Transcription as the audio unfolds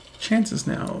Chance has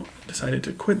now decided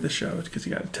to quit the show because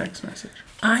he got a text message.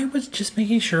 I was just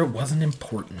making sure it wasn't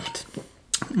important.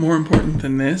 More important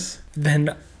than this?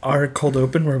 Then our cold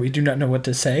open where we do not know what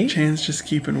to say? Chance just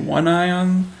keeping one eye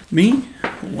on me,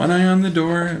 one eye on the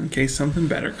door in case something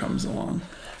better comes along.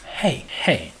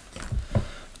 Hey.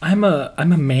 I'm a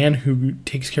man who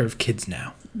takes care of kids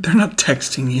now. They're not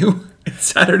texting you. It's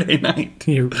Saturday night.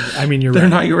 You're They're right.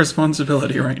 not your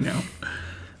responsibility right now.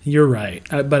 You're right.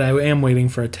 But I am waiting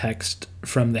for a text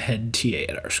from the head TA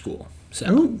at our school. So.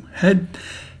 Oh,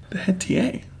 the head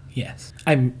TA. Yes.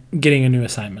 I'm getting a new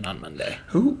assignment on Monday.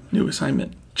 Who? New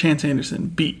assignment. Chance Anderson,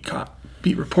 beat cop.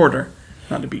 Beat reporter,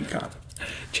 not a beat cop.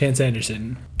 Chance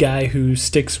Anderson, guy who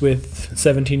sticks with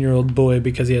 17-year-old boy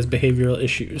because he has behavioral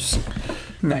issues.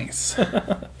 Nice.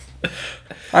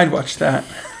 I'd watch that.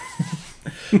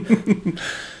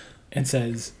 And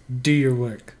says, do your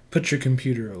work. Put your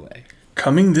computer away.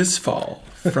 Coming this fall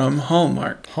from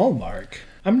Hallmark. Hallmark?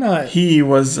 I'm not... He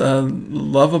was a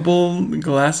lovable,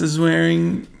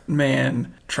 glasses-wearing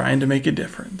man trying to make a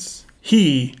difference.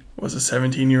 He was a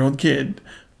 17-year-old kid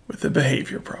with a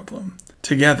behavior problem.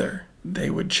 Together,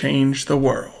 they would change the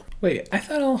world. Wait, I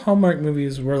thought all Hallmark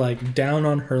movies were like down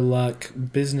on her luck,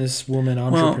 businesswoman,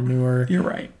 entrepreneur. Well, you're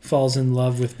right. Falls in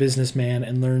love with businessman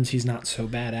and learns he's not so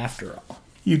bad after all.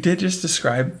 You did just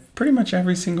describe pretty much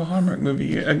every single Hallmark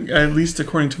movie, at least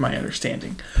according to my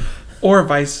understanding. Or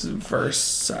vice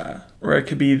versa. Or it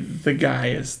could be the guy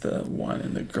is the one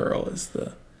and the girl is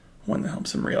the one that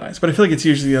helps him realize. But I feel like it's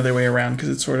usually the other way around because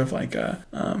it's sort of like a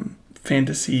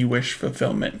fantasy wish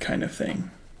fulfillment kind of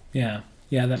thing. Yeah,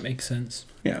 that makes sense.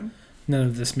 Yeah. None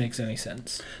of this makes any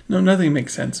sense. No, nothing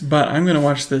makes sense. But I'm going to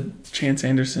watch the Chance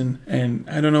Anderson, and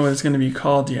I don't know what it's going to be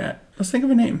called yet. Let's think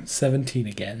of a name. 17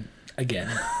 again.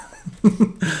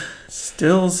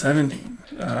 Still 17.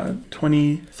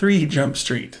 23 Jump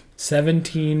Street.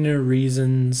 17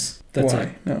 reasons. That's Why?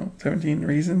 it. No, 17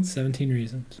 reasons? 17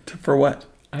 reasons. For what?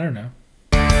 I don't know.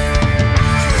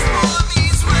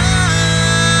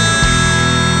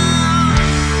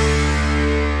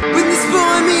 When this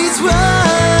boy meets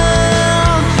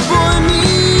world, boy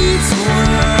meets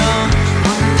world.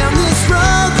 Running down this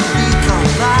road that we call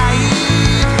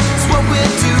life. It's what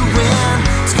we're doing.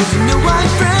 It's good to know my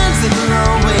friends that will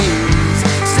always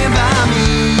stand by me.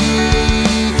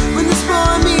 When this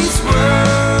boy meets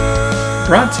world.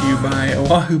 Brought to you by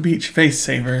Oahu Beach Face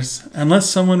Savers. Unless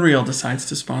someone real decides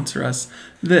to sponsor us,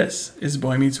 this is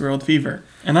Boy Meets World Fever.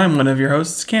 And I'm one of your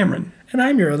hosts, Cameron. And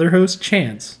I'm your other host,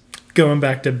 Chance. Going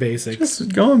back to basics.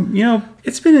 Just going,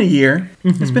 it's been a year.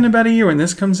 Mm-hmm. It's been about a year when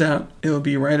this comes out. It'll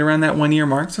be right around that 1 year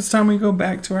mark. So it's time we go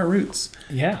back to our roots.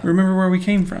 Yeah. Remember where we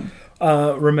came from.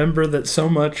 Remember that so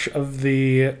much of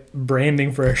the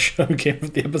branding for our show came from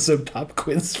the episode Pop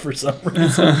Quiz for some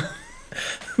reason.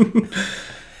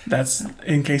 That's,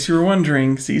 in case you were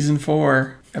wondering, season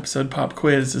 4, episode Pop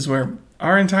Quiz is where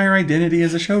our entire identity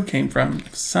as a show came from.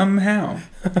 Somehow.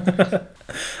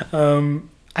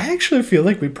 I actually feel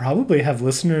like we probably have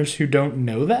listeners who don't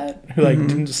know that, who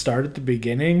didn't start at the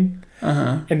beginning,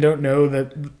 and don't know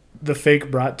that the fake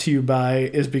brought to you by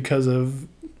is because of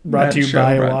brought to you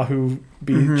by Oahu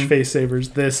Beach Face Savers.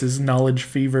 This is Knowledge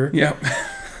Fever. Yep.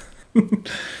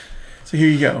 So here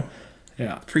you go.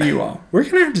 Yeah. For you all. We're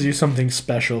going to have to do something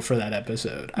special for that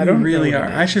episode. I don't really know are.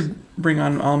 I should bring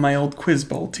on all my old Quiz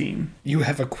Bowl team. You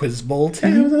have a Quiz Bowl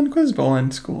team? Yeah, I was on Quiz Bowl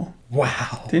in school.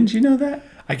 Wow. Didn't you know that?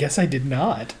 I guess I did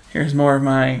not. Here's more of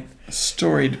my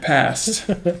storied past.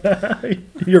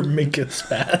 Your Minkus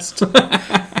past.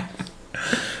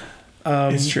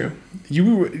 It's true.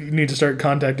 You need to start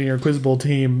contacting your Quiz Bowl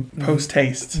team Post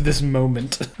haste. this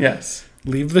moment. Yes.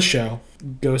 Leave the show.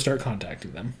 Go start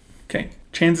contacting them. Okay.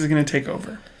 Chance is going to take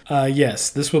over. Yes,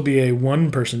 this will be a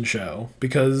one-person show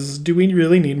because do we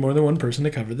really need more than one person to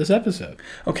cover this episode?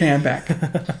 Okay, I'm back.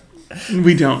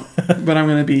 We don't, but I'm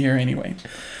going to be here anyway.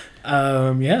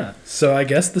 Yeah. So I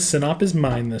guess the synop is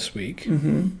mine this week.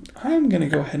 Mm-hmm. I'm going to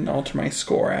go ahead and alter my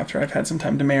score after I've had some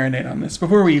time to marinate on this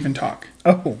before we even talk.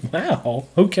 Oh, wow.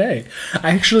 Okay.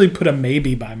 I actually put a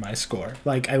maybe by my score.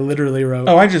 Like, I literally wrote...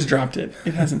 Oh, I just dropped it.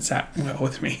 It hasn't sat well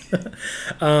with me.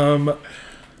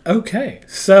 Okay.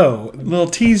 So... Little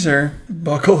teaser.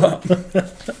 Buckle up.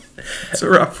 It's a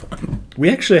rough one. We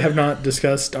actually have not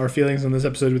discussed our feelings on this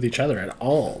episode with each other at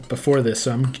all before this,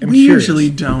 so I'm We curious.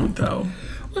 usually don't, though.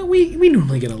 Well, we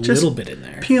normally get a Just little bit in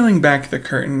there. Peeling back the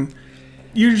curtain.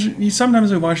 Usually,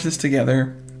 sometimes we watch this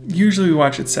together. Usually we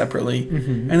watch it separately.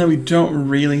 And then we don't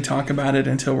really talk about it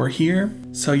until we're here.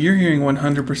 So you're hearing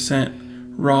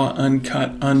 100% raw,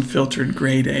 uncut, unfiltered,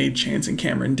 grade A Chance and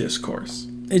Cameron discourse.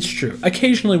 It's true.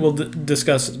 Occasionally we'll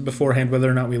discuss beforehand whether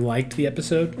or not we liked the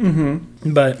episode.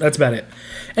 Mm-hmm. But that's about it.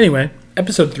 Anyway,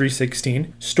 episode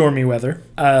 316, stormy weather.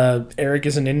 Eric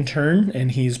is an intern,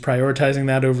 and he's prioritizing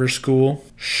that over school.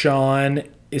 Sean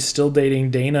is still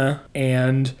dating Dana,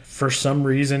 and for some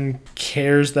reason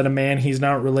cares that a man he's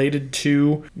not related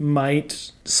to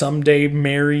might someday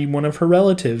marry one of her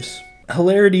relatives.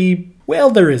 Hilarity, well,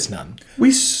 there is none.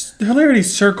 Hilarity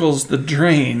circles the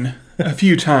drain a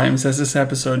few times as this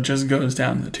episode just goes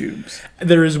down the tubes.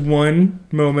 There is one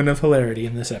moment of hilarity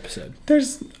in this episode.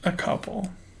 There's a couple.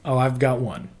 Oh, I've got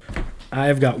one.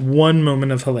 I've got one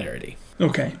moment of hilarity.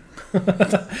 Okay.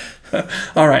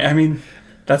 All right. I mean,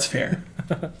 that's fair.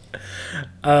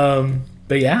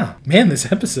 But yeah, man,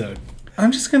 this episode.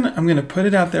 I'm gonna put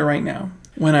it out there right now.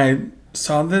 When I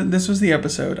saw that this was the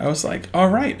episode, I was like, all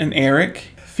right, an Eric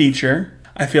feature.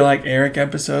 I feel like Eric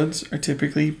episodes are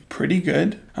typically pretty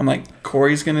good. I'm like,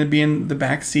 Corey's gonna be in the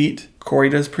back seat. Corey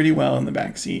does pretty well in the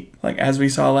back seat. Like, as we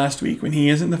saw last week, when he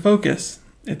isn't the focus,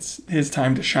 it's his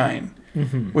time to shine.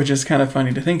 Mm-hmm. Which is kind of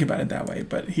funny to think about it that way,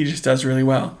 but he just does really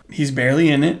well. He's barely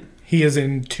in it. He is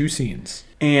in 2 scenes.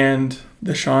 And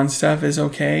the Sean stuff is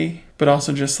okay, but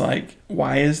also just like,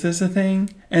 why is this a thing?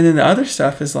 And then the other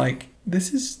stuff is like,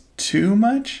 this is too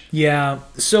much. Yeah,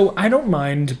 so I don't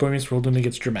mind Boy Meets World when it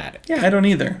gets dramatic. Yeah, I don't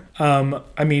either.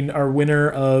 I mean, our winner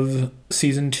of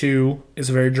season 2 is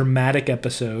a very dramatic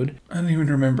episode. I don't even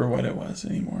remember what it was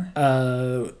anymore.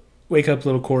 Wake Up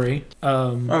Little Corey.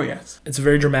 Oh, yes. It's a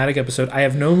very dramatic episode. I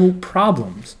have no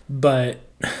problems, but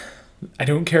I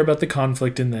don't care about the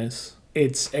conflict in this.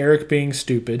 It's Eric being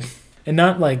stupid. And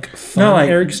not like fun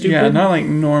Eric stupid. Yeah, not like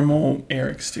normal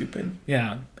Eric stupid.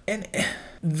 Yeah. And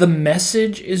the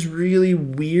message is really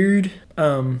weird.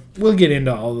 We'll get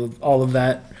into all of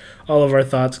that, all of our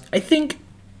thoughts. I think,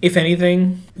 if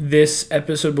anything, this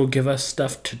episode will give us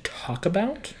stuff to talk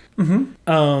about.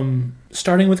 Mm-hmm.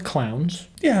 Starting with clowns.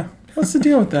 Yeah. What's the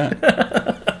deal with that?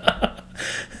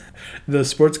 The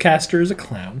sportscaster is a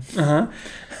clown. Uh-huh.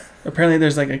 Apparently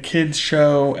there's like a kids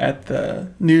show at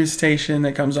the news station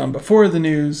that comes on before the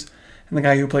news. And the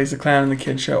guy who plays the clown in the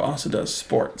kids show also does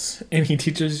sports. And he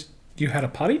teaches you how to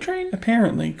potty train?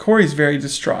 Apparently. Corey's very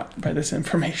distraught by this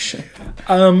information.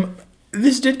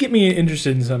 This did get me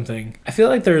interested in something. I feel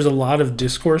like there's a lot of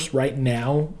discourse right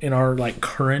now in our like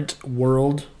current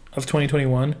world of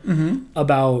 2021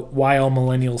 about why all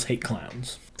millennials hate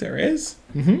clowns. There is?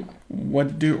 Mm-hmm.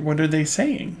 What are they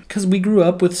saying? Because we grew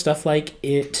up with stuff like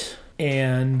It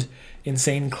and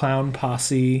Insane Clown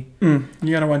Posse. You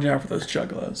gotta watch out for those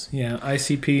juggalos. Yeah,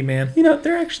 ICP, man. You know,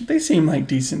 they seem like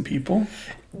decent people.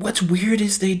 What's weird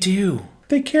is they do.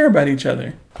 They care about each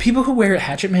other. People who wear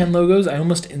Hatchet Man logos, I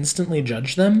almost instantly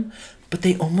judge them, but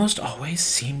they almost always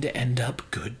seem to end up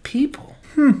good people.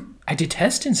 I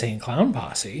detest Insane Clown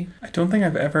Posse. I don't think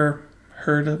I've ever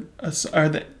heard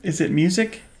is it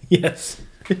music? Yes.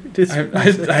 I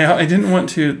didn't want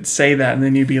to say that and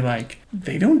then you'd be like,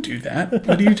 they don't do that.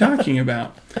 What are you talking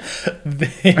about?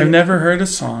 I've never heard a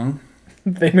song.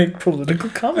 They make political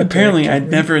commentary. Apparently I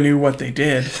never knew what they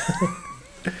did.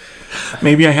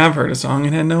 Maybe I have heard a song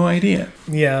and had no idea.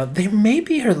 Yeah, they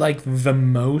maybe are like the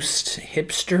most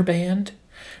hipster band.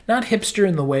 Not hipster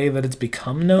in the way that it's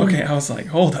become known. Okay, I was like,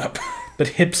 hold up. But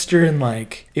hipster in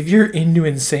like, if you're into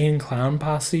Insane Clown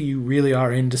Posse, you really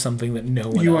are into something that no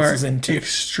one else is into.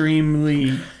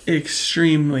 Extremely,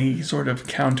 extremely sort of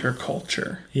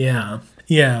counterculture. Yeah.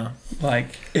 Yeah.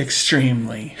 Like,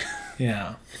 extremely.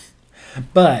 Yeah.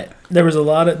 But there's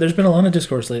been a lot of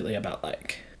discourse lately about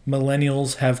like,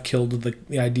 millennials have killed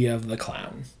the idea of the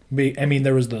clown. I mean,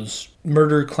 there was those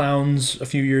murder clowns a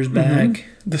few years back.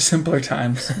 Mm-hmm. The simpler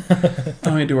times.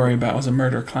 All I had to worry about was a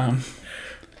murder clown.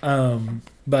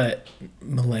 But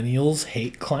millennials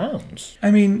hate clowns.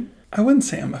 I mean, I wouldn't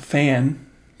say I'm a fan,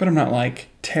 but I'm not like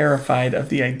terrified of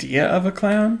the idea of a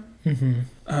clown.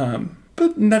 Mm-hmm.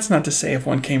 But that's not to say if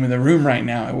one came in the room right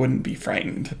now, I wouldn't be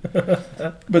frightened.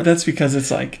 But that's because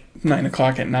it's like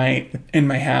 9:00 at night in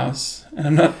my house,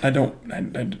 and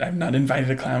I've not invited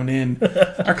a clown in.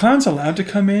 Are clowns allowed to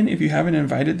come in if you haven't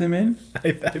invited them in?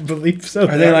 I believe so.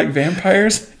 Are they like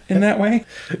vampires in that way?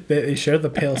 They share the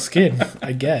pale skin,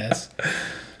 I guess.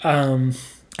 I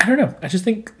don't know. I just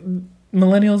think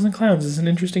millennials and clowns is an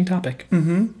interesting topic.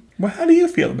 Mm-hmm. Well, how do you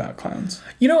feel about clowns?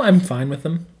 You know, I'm fine with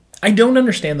them. I don't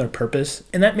understand their purpose,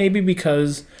 and that may be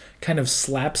because kind of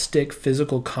slapstick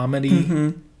physical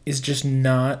comedy is just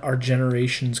not our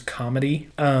generation's comedy.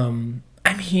 I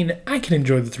mean, I can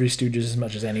enjoy the Three Stooges as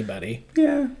much as anybody.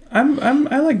 Yeah, I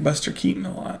like Buster Keaton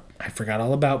a lot. I forgot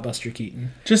all about Buster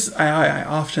Keaton. Just I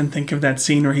often think of that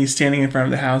scene where he's standing in front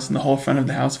of the house and the whole front of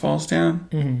the house falls down.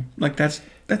 Mm-hmm. Like that's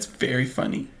That's very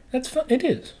funny. That's fun. It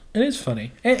is. It is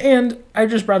funny. And I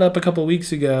just brought up a couple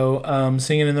weeks ago,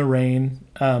 Singing in the Rain,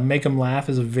 Make 'em Laugh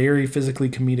is a very physically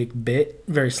comedic bit,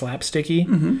 very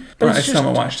slapsticky. But I still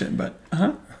haven't watched it, but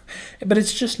But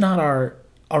it's just not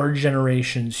our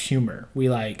generation's humor. We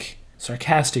like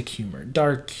sarcastic humor,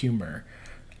 dark humor,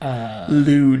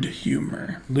 lewd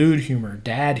humor.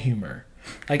 dad humor.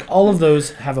 Like all of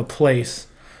those have a place,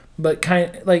 but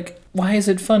why is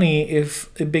it funny if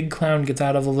a big clown gets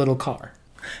out of a little car?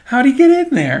 How'd he get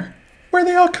in there? Where are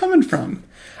they all coming from?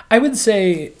 I would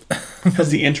say, Has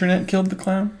the internet killed the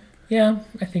clown? yeah,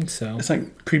 I think so. It's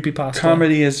like Creepypasta.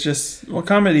 comedy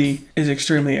is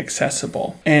extremely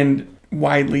accessible and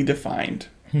widely defined.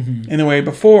 In the way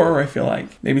before, I feel like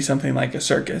maybe something like a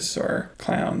circus or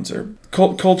clowns or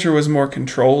culture was more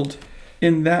controlled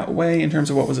in that way in terms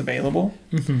of what was available.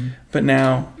 But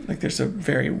now, like, there's a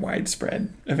very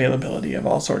widespread availability of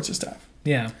all sorts of stuff.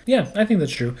 Yeah, I think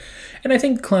that's true. And I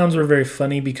think clowns were very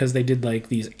funny because they did like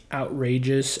these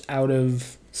outrageous, out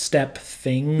of step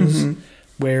things,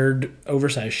 wear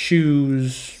oversized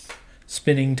shoes,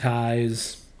 spinning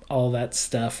ties, all that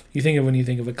stuff. You think of when you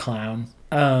think of a clown.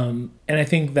 And I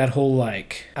think that whole,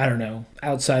 like, I don't know,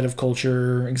 outside of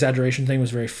culture exaggeration thing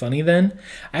was very funny then.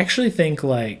 I actually think,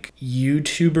 like,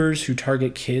 YouTubers who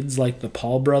target kids like the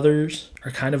Paul brothers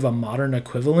are kind of a modern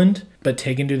equivalent, but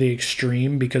taken to the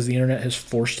extreme because the internet has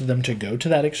forced them to go to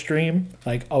that extreme.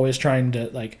 Like, always trying to,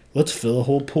 like, let's fill a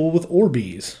whole pool with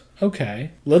Orbeez.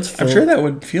 Okay. I'm sure that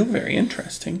would feel very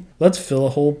interesting. Let's fill a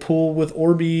whole pool with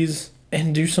Orbeez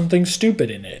and do something stupid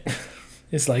in it.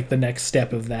 Is like the next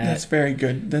step of that. That's very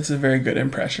good. That's a very good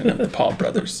impression of the Paul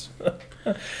brothers.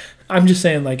 I'm just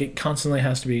saying, like, it constantly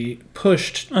has to be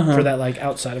pushed for that, like,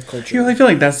 outside of culture. I feel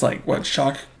like that's like what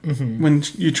shock. When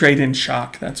you trade in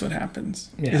shock, that's what happens.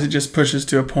 Yeah. Is it just pushes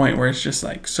to a point where it's just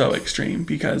like so extreme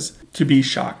because to be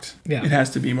shocked, it has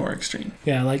to be more extreme.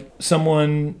 Yeah, like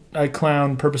a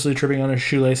clown purposely tripping on his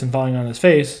shoelace and falling on his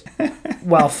face.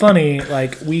 While funny,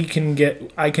 like,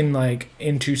 I can like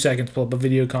in 2 seconds pull up a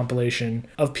video compilation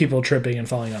of people tripping and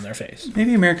falling on their face.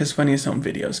 Maybe America's Funniest Home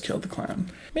Videos killed the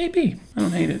clown. Maybe. I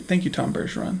don't hate it. Thank you, Tom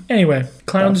Bergeron. Anyway,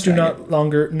 clowns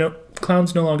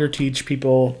no longer teach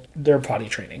people their potty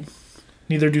training.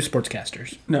 Neither do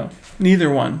sportscasters. No,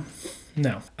 neither one.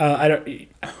 No, I don't.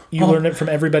 You learn it from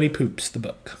Everybody Poops, the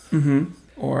book.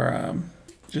 Or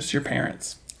just your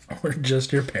parents. Or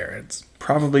just your parents.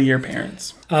 Probably your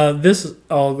parents. This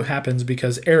all happens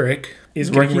because Eric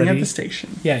is working ready at the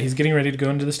station. Yeah, he's getting ready to go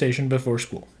into the station before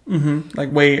school.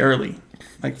 Like way early,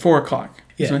 like 4:00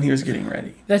 is Yeah. when he was getting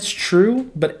ready. That's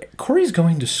true, but Corey's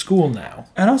going to school now.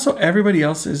 And also, everybody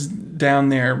else is down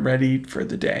there ready for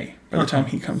the day by the time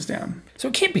he comes down. So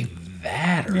it can't be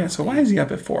that early. Yeah, so why is he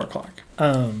up at 4:00?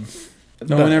 No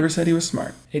but one ever said he was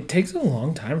smart. It takes a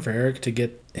long time for Eric to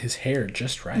get his hair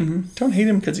just right. Don't hate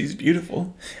him because he's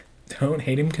beautiful. Don't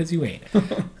hate him because you ain't.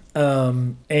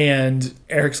 And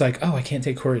Eric's like, oh, I can't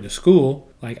take Corey to school.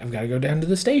 Like, I've got to go down to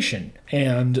the station.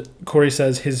 And Corey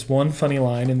says his one funny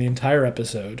line in the entire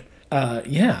episode,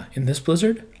 yeah, in this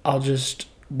blizzard, I'll just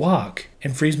walk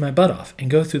and freeze my butt off and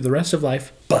go through the rest of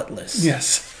life buttless.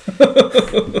 Yes.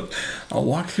 I'll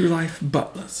walk through life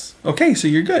buttless. Okay, so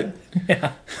you're good.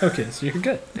 Yeah. Okay, so you're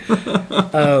good.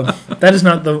 That is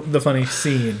not the funny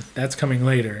scene. That's coming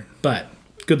later. But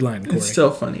good line, Corey. It's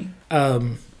still funny.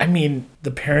 I mean,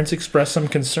 the parents express some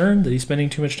concern that he's spending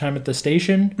too much time at the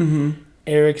station.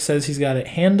 Eric says he's got it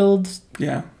handled.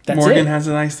 Yeah. That's Morgan it. has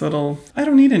a nice little, I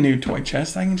don't need a new toy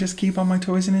chest. I can just keep all my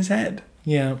toys in his head.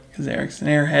 Yeah. Because Eric's an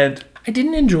airhead. I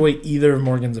didn't enjoy either of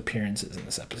Morgan's appearances in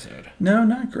this episode. No,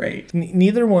 not great.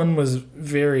 Neither one was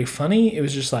very funny. It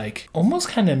was just like almost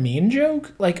kind of mean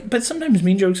joke. Like, but sometimes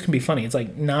mean jokes can be funny. It's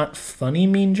like not funny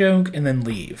mean joke and then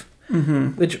leave.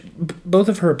 Which both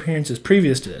of her appearances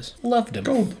previous to this, loved him.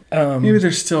 Gold. Maybe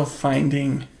they're still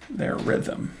finding their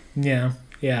rhythm. Yeah,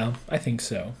 I think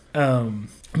so.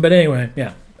 But anyway,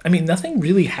 yeah. I mean, nothing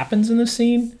really happens in this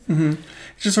scene. It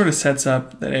just sort of sets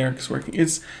up that Eric's working.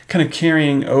 It's kind of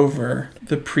carrying over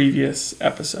the previous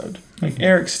episode. Like,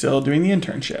 Eric's still doing the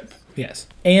internship. Yes.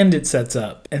 And it sets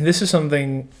up, and this is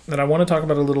something that I want to talk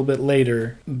about a little bit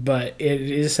later, but it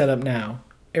is set up now.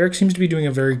 Eric seems to be doing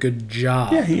a very good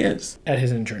job. Yeah, he is. At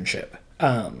his internship.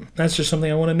 That's just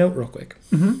something I want to note real quick.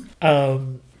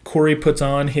 Corey puts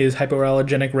on his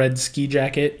hypoallergenic red ski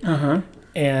jacket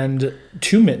and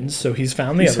 2 mittens, so he's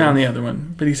found the other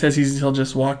one. But he says he'll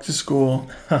just walk to school.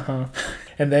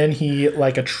 And then he,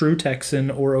 like a true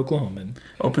Texan or Oklahoman,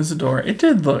 opens the door. It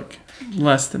did look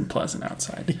less than pleasant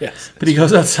outside. Yes. But he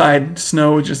goes outside.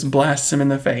 Snow just blasts him in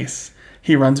the face.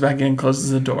 He runs back in,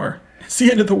 closes the door. It's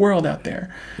the end of the world out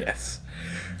there. Yes.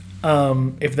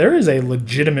 If there is a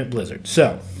legitimate blizzard,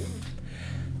 so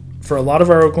for a lot of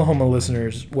our Oklahoma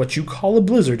listeners, what you call a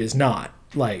blizzard is not.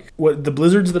 Like, what the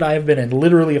blizzards that I have been in,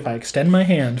 literally, if I extend my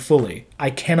hand fully, I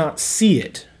cannot see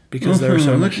it because there are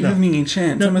so much Look, give me a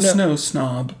chance. No, I'm a no. snow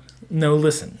snob. No,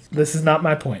 listen. This is not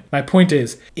my point. My point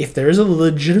is, if there is a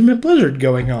legitimate blizzard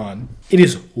going on, it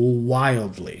is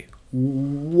wildly,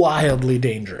 wildly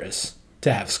dangerous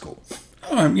to have school.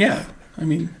 Oh, yeah. I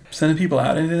mean, sending people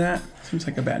out into that seems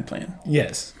like a bad plan.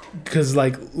 Yes. Because,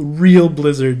 like, real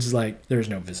blizzards, like, there's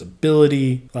no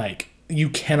visibility. Like, you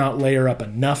cannot layer up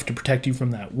enough to protect you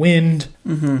from that wind.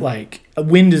 Like, a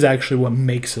wind is actually what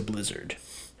makes a blizzard.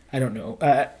 I don't know.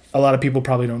 A lot of people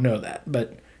probably don't know that,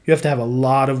 but you have to have a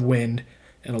lot of wind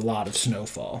and a lot of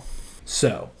snowfall.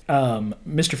 So,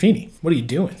 Mr. Feeney, what are you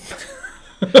doing?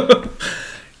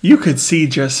 You could see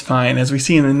just fine, as we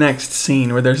see in the next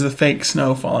scene where there's the fake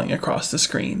snow falling across the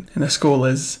screen, and the school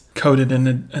is coated in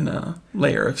a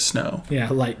layer of snow. Yeah,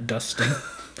 light dusting.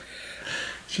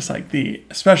 It's just like the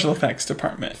special effects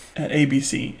department at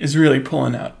ABC is really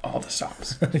pulling out all the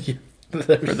stops for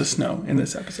the snow in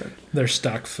this episode. Their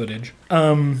stock footage.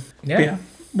 But yeah.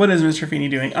 What is Mr. Feeney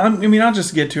doing? I mean, I'll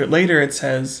just get to it. Later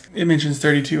it mentions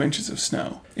 32 inches of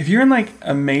snow. If you're in like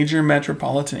a major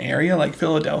metropolitan area like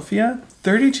Philadelphia,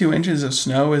 32 inches of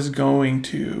snow is going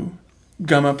to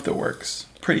gum up the works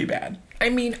pretty bad. I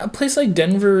mean, a place like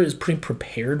Denver is pretty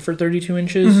prepared for 32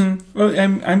 inches. Well,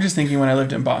 I'm just thinking when I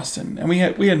lived in Boston, and we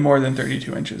had more than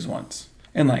 32 inches once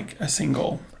in like a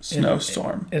single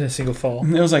snowstorm. In a single fall.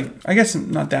 It was like, I guess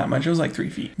not that much. It was like 3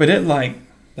 feet. But it like...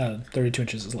 32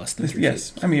 inches is less than 3 yes,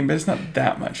 feet. I mean, but it's not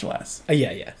that much less.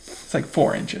 Yeah. It's like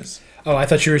 4 inches. Oh, I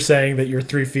thought you were saying that your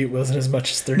 3 feet wasn't as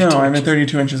much as 32 No, I meant inches.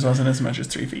 32 inches wasn't as much as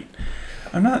 3 feet.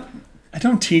 I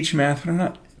don't teach math, but I'm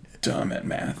not dumb at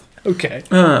math. Okay.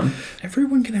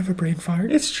 Everyone can have a brain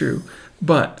fart. It's true.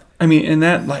 But, I mean, and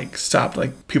that, like, stopped,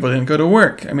 like, people didn't go to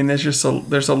work. I mean, there's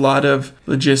a lot of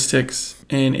logistics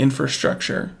and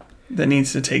infrastructure that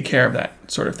needs to take care of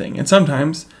that sort of thing. And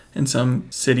sometimes, in some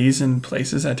cities and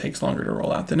places, that takes longer to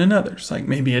roll out than in others. Like,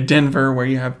 maybe a Denver where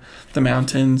you have the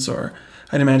mountains, or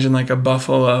I'd imagine, like, a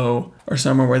Buffalo or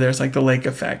somewhere where there's, like, the lake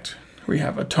effect, where you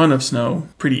have a ton of snow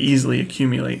pretty easily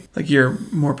accumulate. Like, you're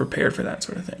more prepared for that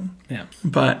sort of thing. Yeah.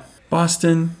 But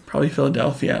Boston, probably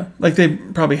Philadelphia, like they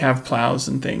probably have plows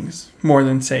and things more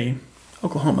than, say,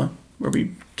 Oklahoma, where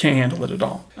we can't handle it at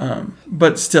all.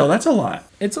 But still, that's a lot.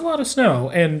 It's a lot of snow,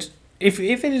 and if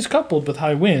it is coupled with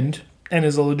high wind and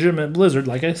is a legitimate blizzard,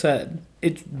 like I said,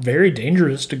 it's very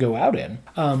dangerous to go out in.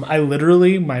 I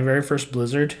literally, my very first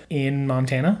blizzard in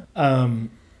Montana,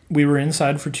 we were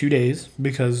inside for 2 days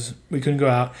because we couldn't go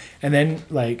out. And then,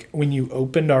 like, when you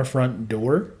opened our front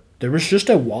door, there was just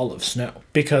a wall of snow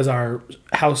because our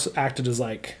house acted as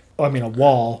like, a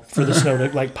wall for the snow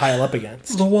to like pile up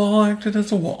against. The wall acted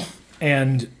as a wall.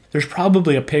 And there's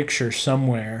probably a picture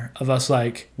somewhere of us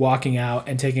like walking out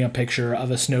and taking a picture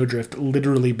of a snowdrift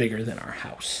literally bigger than our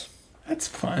house. That's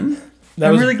fun.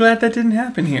 I'm really glad that didn't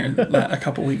happen here a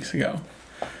couple weeks ago.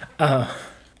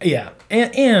 Yeah,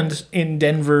 and in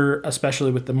Denver,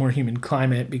 especially with the more humid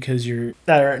climate, because you're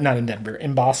not in Denver,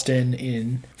 in Boston,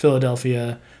 in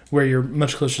Philadelphia, where you're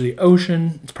much closer to the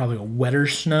ocean, it's probably a wetter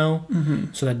snow,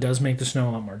 so that does make the snow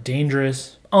a lot more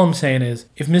dangerous. All I'm saying is,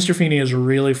 if Mr. Feeney is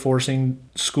really forcing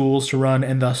schools to run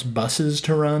and thus buses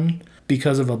to run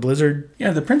because of a blizzard,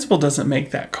 yeah, the principal doesn't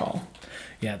make that call.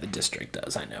 Yeah, the district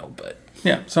does, I know, but...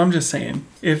 Yeah, so I'm just saying,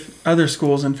 if other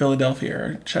schools in Philadelphia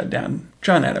are shut down,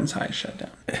 John Adams High is shut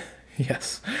down.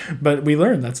 Yes, but we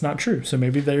learned that's not true, so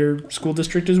maybe their school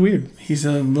district is weird. He's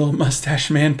a little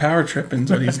mustache man power tripping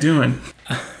is what he's doing.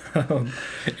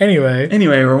 Anyway,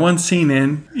 we're one scene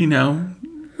in,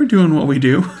 we're doing what we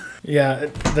do. Yeah,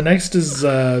 the next is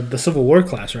the Civil War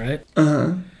class, right?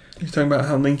 Uh-huh. He's talking about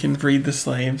how Lincoln freed the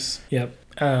slaves. Yep,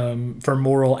 for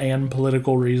moral and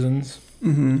political reasons.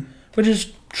 Mm-hmm. Which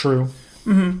is true.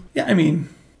 Mm-hmm. Yeah,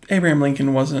 Abraham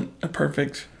Lincoln wasn't a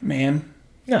perfect man.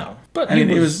 No, but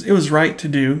it was right to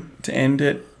do to end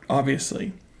it,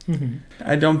 obviously. Mm-hmm.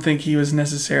 I don't think he was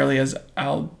necessarily as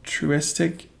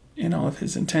altruistic in all of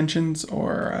his intentions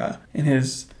or in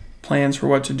his plans for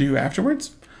what to do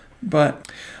afterwards.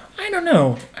 But I don't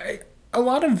know. A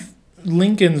lot of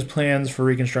Lincoln's plans for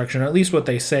Reconstruction, or at least what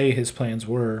they say his plans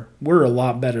were a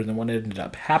lot better than what ended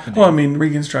up happening. Well,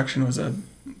 Reconstruction was a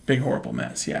big, horrible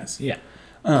mess, yes. Yeah.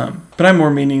 But I'm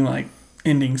more meaning, like,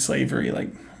 ending slavery. Like,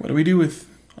 what do we do with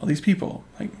all these people?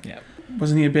 Like, yeah.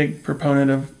 Wasn't he a big proponent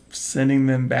of sending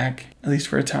them back, at least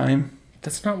for a time?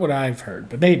 That's not what I've heard,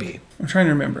 but maybe. I'm trying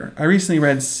to remember. I recently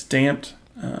read Stamped,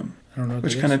 I don't know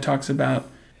which kind of talks about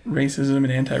racism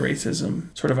and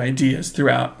anti-racism sort of ideas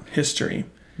throughout history.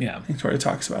 Yeah. He sort of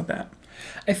talks about that.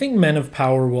 I think men of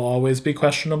power will always be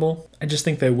questionable. I just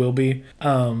think they will be.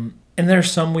 And there are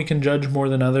some we can judge more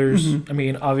than others. I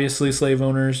mean, obviously slave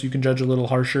owners you can judge a little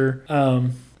harsher.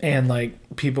 And like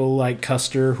people like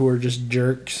Custer who are just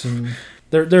jerks, and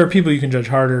there are people you can judge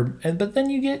harder. But then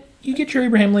you get your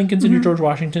Abraham Lincolns and your George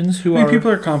Washingtons who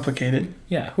People are complicated.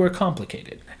 Yeah, who are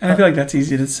complicated. And I feel like that's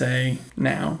easy to say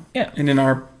now. Yeah. And in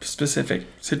our specific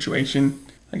situation,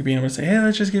 like being able to say, hey,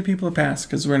 let's just give people a pass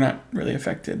because we're not really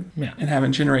affected. Yeah. And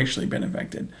haven't generationally been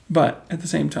affected. But at the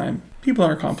same time, people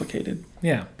are complicated.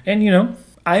 Yeah. And,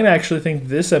 I actually think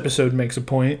this episode makes a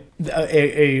point,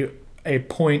 a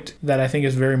point that I think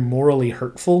is very morally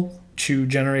hurtful to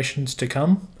generations to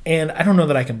come. And I don't know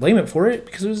that I can blame it for it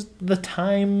because it was the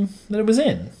time that it was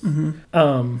in.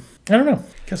 I don't know.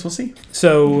 Guess we'll see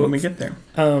So when we get there.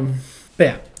 But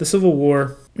yeah, the Civil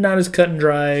War, not as cut and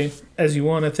dry as you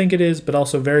want to think it is, but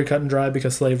also very cut and dry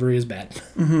because slavery is bad.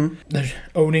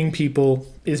 Owning people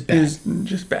is bad. It's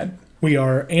just bad. We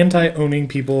are anti-owning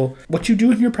people. What you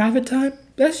do in your private time,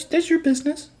 that's your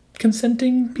business.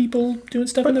 Consenting people doing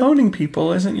stuff. But owning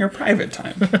people isn't your private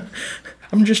time.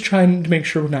 I'm just trying to make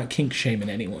sure we're not kink shaming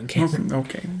anyone, Cameron.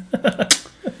 Okay.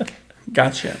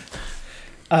 Gotcha.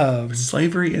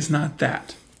 Slavery is not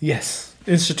that. Yes.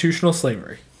 Institutional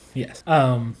slavery. Yes.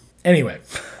 Anyway,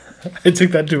 I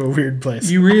took that to a weird place.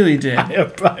 You really did.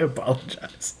 I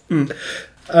apologize.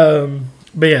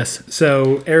 But yes,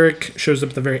 so Eric shows up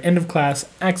at the very end of class,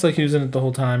 acts like he was in it the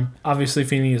whole time. Obviously,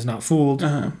 Feeney is not fooled.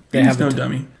 He's no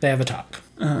dummy. They have a talk.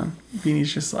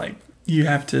 Feeney's just like, you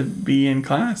have to be in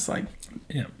class. Like,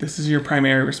 Yeah. this is your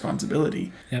primary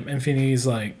responsibility. Yep. And Feeney's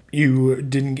like, you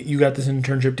got this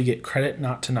internship to get credit,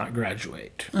 not to not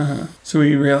graduate. So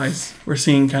we realize we're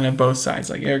seeing kind of both sides.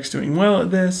 Like, Eric's doing well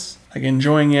at this, like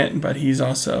enjoying it, but he's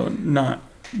also not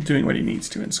doing what he needs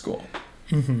to in school.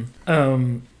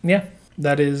 Yeah.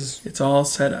 That is, It's all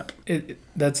set up.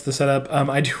 that's the setup.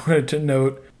 I do want to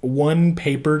note, one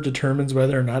paper determines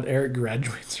whether or not Eric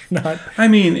graduates or not. I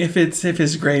mean, if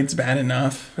his grade's bad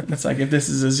enough, it's like if this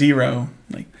is a 0,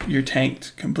 like you're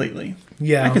tanked completely.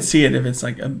 Yeah. I could see it if it's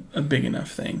like a big enough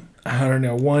thing. I don't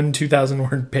know, one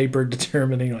 2,000-word paper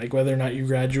determining like whether or not you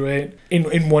graduate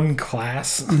in one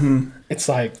class. It's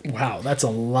like, wow, that's a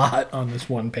lot on this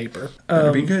one paper.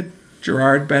 Better be good.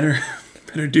 Gerard better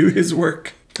do his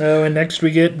work. Oh, and next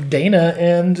we get Dana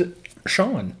and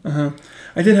Sean.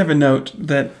 I did have a note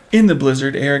that in the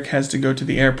blizzard, Eric has to go to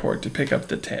the airport to pick up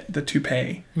the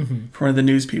toupee for one of the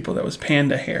news people that was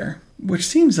panda hair, which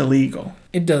seems illegal.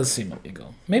 It does seem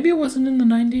illegal. Maybe it wasn't in the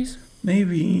 90s.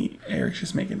 Maybe Eric's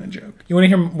just making a joke. You want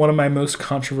to hear one of my most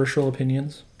controversial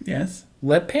opinions? Yes?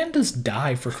 Let pandas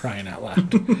die, for crying out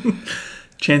loud.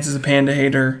 Chances a panda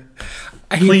hater.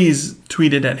 Please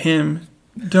tweet it at him.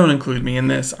 Don't include me in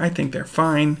this. I think they're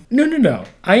fine. No.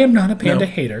 I am not a panda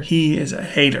No, hater. He is a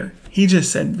hater. He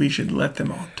just said we should let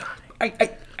them all die. I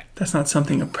That's not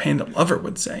something a panda lover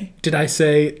would say. Did I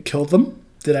say kill them?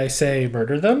 Did I say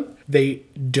murder them? They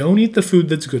don't eat the food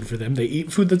that's good for them. They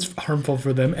eat food that's harmful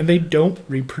for them, and they don't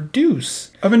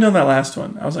reproduce. Up until that last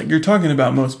one, I was like, you're talking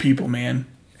about most people, man.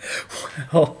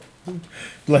 Oh,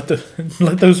 let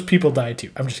those people die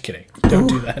too. I'm just kidding. Don't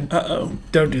do that. Uh-oh.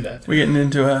 Don't do that. We're getting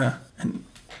into an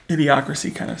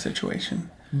idiocracy kind of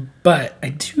situation. But I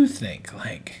do think,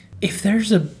 like, if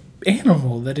there's a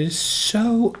animal that is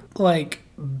so, like,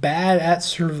 bad at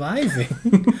surviving,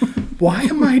 why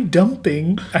am I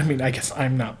dumping? I mean, I guess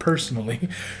I'm not personally,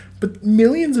 but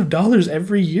millions of dollars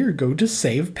every year go to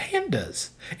save pandas.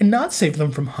 And not save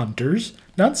them from hunters,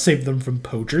 not save them from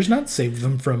poachers, not save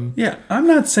them from... Yeah, I'm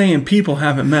not saying people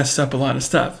haven't messed up a lot of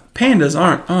stuff. Pandas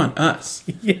aren't on us.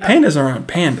 Yeah. Pandas are on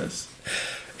pandas.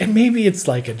 And maybe it's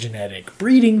like a genetic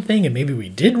breeding thing, and maybe we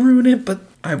did ruin it, but...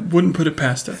 I wouldn't put it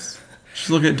past us. Just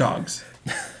look at dogs.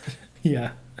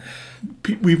 Yeah.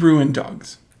 We've ruined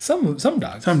dogs. Some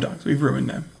dogs. Some dogs, we've ruined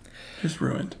them. Just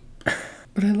ruined.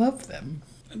 But I love them.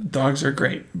 Dogs are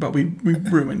great, but we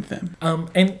ruined them.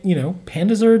 And,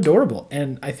 pandas are adorable,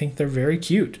 and I think they're very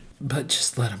cute. But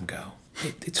just let them go.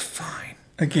 It's fine.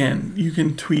 Again, you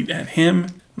can tweet at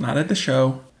him, not at the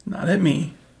show, not at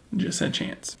me. Just at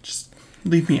Chance. Just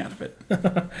leave me out of it.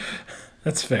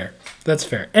 That's fair. That's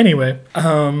fair. Anyway,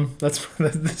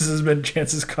 this has been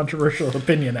Chance's controversial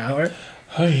opinion hour.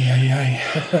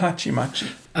 Hachi machi.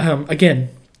 Again,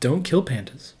 don't kill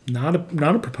pandas. Not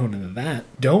a proponent of that.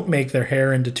 Don't make their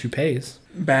hair into toupees.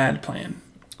 Bad plan.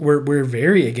 We're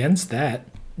very against that.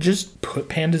 Just put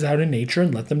pandas out in nature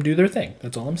and let them do their thing.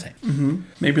 That's all I'm saying.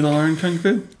 Maybe they'll learn kung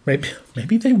fu.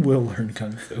 Maybe they will learn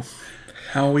kung fu.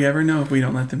 How will we ever know if we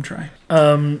don't let them try?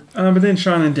 But then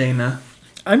Sean and Dana.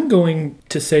 I'm going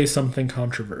to say something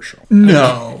controversial.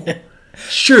 No.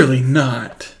 Surely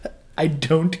not. I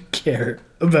don't care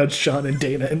about Sean and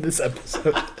Dana in this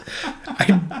episode.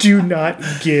 I do not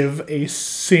give a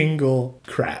single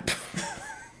crap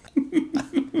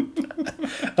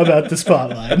about the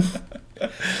spotlight.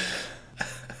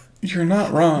 You're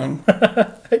not wrong.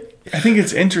 I think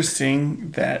it's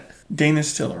interesting that Dana's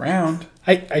still around.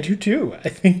 I do too. I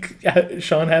think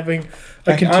Sean having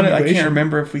a continuation. I can't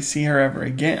remember if we see her ever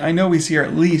again. I know we see her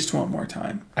at least one more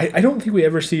time. I don't think we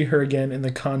ever see her again in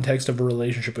the context of a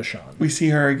relationship with Sean. We see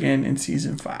her again in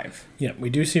season 5. Yeah, we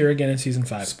do see her again in season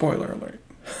 5. Spoiler alert.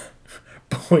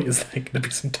 Boy, is that going to be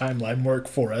some timeline work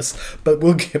for us. But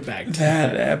we'll get back to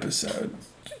that episode.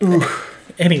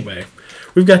 Anyway,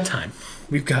 we've got time.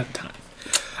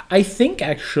 I think,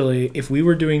 actually, if we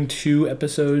were doing 2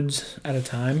 episodes at a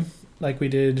time, like we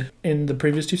did in the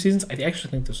previous 2 seasons, I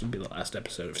actually think this would be the last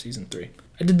episode of season 3.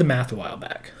 I did the math a while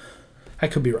back. I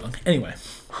could be wrong. Anyway.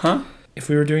 Huh? If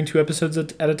we were doing 2 episodes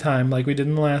at a time, like we did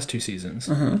in the last 2 seasons,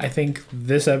 I think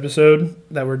this episode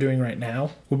that we're doing right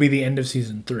now will be the end of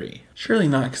season 3. Surely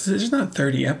not, because there's not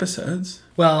 30 episodes.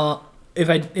 Well, if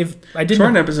I didn't... So we're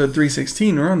on episode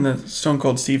 316. We're on the Stone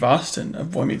Cold Steve Austin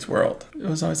of Boy Meets World. It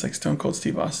was always like Stone Cold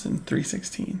Steve Austin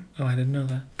 316. Oh, I didn't know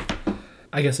that.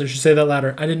 I guess I should say that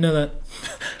louder. I didn't know that.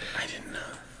 I didn't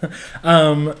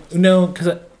know. No,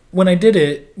 because when I did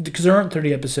it, because there aren't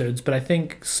 30 episodes, but I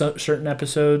think certain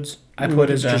episodes I put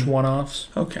as just one-offs.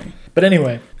 Okay. But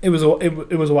anyway, it was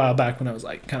a while back when I was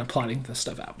like kind of plotting this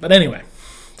stuff out. But anyway,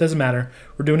 doesn't matter.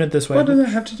 We're doing it this way. What does that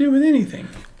have to do with anything?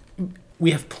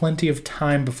 We have plenty of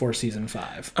time before season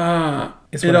 5.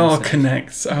 It all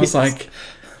connects. I was like,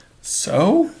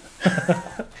 so?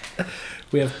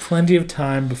 We have plenty of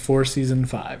time before season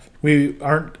 5. We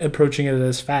aren't approaching it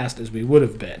as fast as we would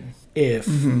have been if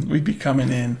we'd be coming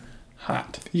in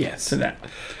hot. Yes. To that.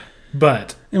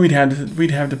 But and we'd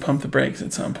have to pump the brakes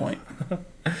at some point.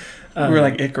 We were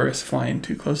like Icarus flying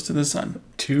too close to the sun.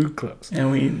 Too close. And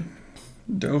we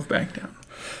dove back down.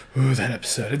 Ooh, that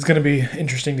episode. It's going to be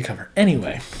interesting to cover.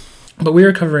 Anyway, but we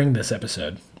are covering this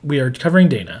episode. We are covering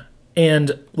Dana.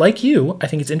 And like you, I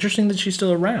think it's interesting that she's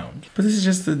still around. But this is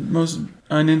just the most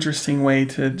uninteresting way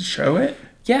to show it.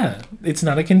 Yeah, it's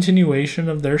not a continuation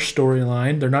of their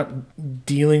storyline. They're not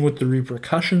dealing with the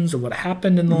repercussions of what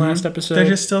happened in the last episode. They're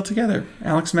just still together.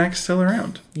 Alex Mack's still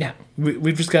around. Yeah,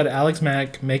 we've just got Alex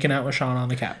Mack making out with Sean on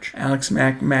the couch. Alex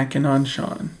Mack macking on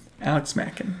Sean. Alex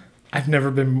Mackin. I've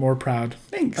never been more proud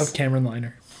of Cameron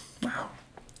Liner. Wow.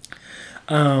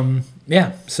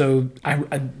 Yeah, so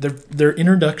their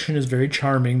introduction is very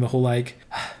charming. The whole like,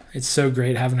 it's so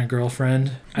great having a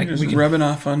girlfriend. We can rub it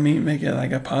off on me, make it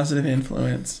like a positive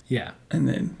influence. Yeah. And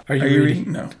then, are you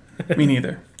reading? No, me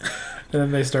neither. And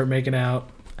then they start making out.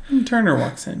 And Turner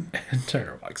walks in.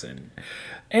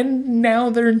 And now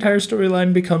their entire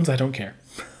storyline becomes, I don't care.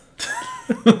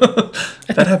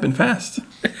 That happened fast.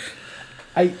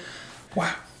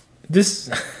 Wow.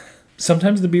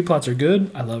 Sometimes the B plots are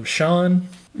good. I love Sean.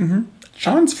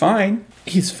 Sean's fine.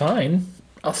 He's fine.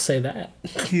 I'll say that.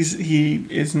 He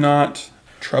is not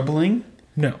troubling.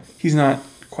 No. He's not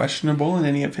questionable in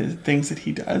any of his things that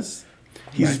he does.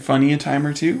 He's funny a time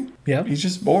or two. Yeah. He's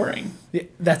just boring.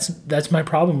 That's my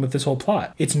problem with this whole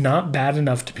plot. It's not bad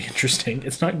enough to be interesting.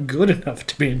 It's not good enough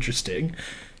to be interesting.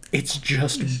 It's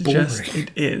just boring.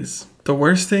 It is. The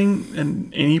worst thing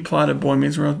in any plot of Boy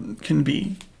Meets World can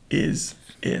be is.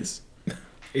 If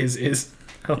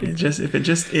it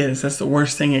just is, that's the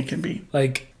worst thing it can be.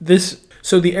 Like this.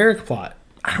 So the Eric plot,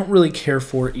 I don't really care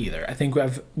for either. I think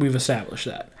we've established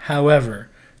that. However,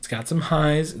 it's got some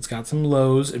highs, it's got some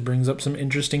lows. It brings up some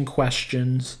interesting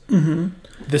questions.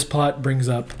 This plot brings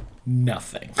up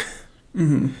nothing.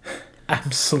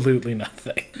 Absolutely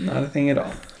nothing. Not a thing at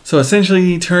all. So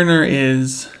essentially, Turner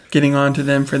is getting on to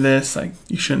them for this. Like,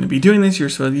 you shouldn't be doing this. You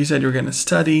said you were going to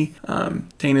study.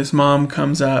 Dana's mom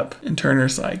comes up, and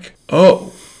Turner's like,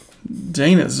 oh,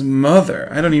 Dana's mother.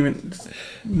 I don't even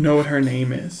know what her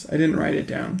name is. I didn't write it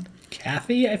down.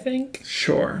 Kathy, I think?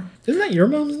 Sure. Isn't that your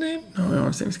mom's name? No, my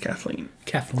mom's name is Kathleen.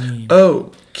 Kathleen.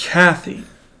 Oh, Kathy.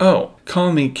 Oh,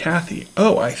 call me Kathy.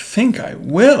 Oh, I think I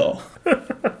will.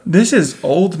 This is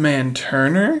Old Man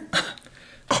Turner?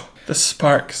 The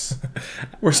sparks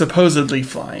were supposedly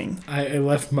flying. I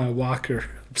left my walker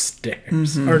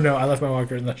upstairs. Or no, I left my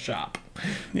walker in the shop.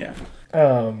 Yeah.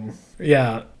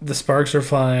 Yeah, the sparks are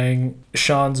flying.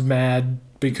 Sean's mad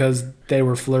because they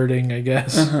were flirting, I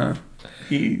guess.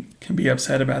 He can be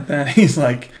upset about that. He's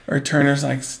like, or Turner's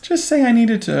like, just say I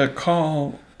needed to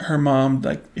call her mom,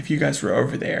 like, if you guys were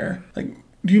over there. Like,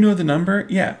 Do you know the number?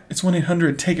 Yeah, it's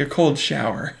 1-800 take a cold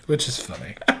shower. Which is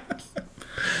funny.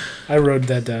 I wrote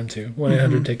that down too.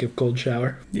 1-800 take a cold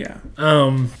shower. Yeah.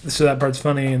 So that part's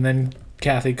funny, and then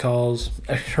Kathy calls.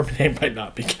 Her name might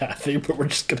not be Kathy, but we're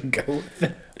just gonna go with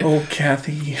it. Oh,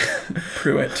 Kathy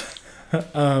Pruitt.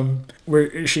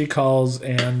 Where she calls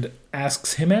and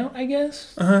asks him out, I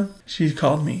guess. She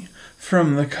called me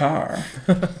from the car.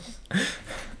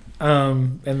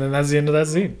 And then that's the end of that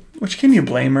scene. Which, can you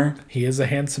blame her? He is a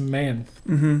handsome man,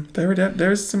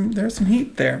 There's some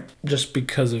heat there. just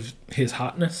because of his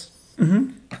hotness.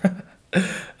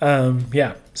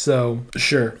 Yeah. So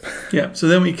sure. Yeah. So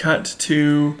then we cut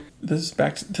to this is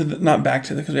back to the not back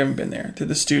to the because we haven't been there to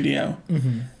the studio,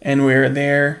 and we're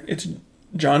there. It's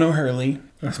John O'Hurley.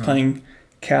 He's playing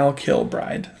Cal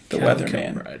Kilbride, the Cal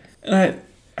weatherman, Kilbride. and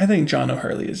I think John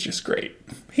O'Hurley is just great.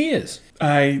 He is.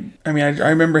 I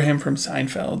remember him from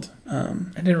Seinfeld.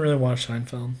 I didn't really watch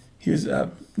Seinfeld. He was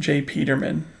Jay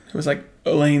Peterman, who was like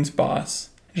Elaine's boss.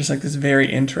 Just like this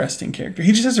very interesting character.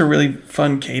 He just has a really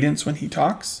fun cadence when he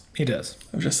talks. He does.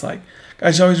 Of just like, I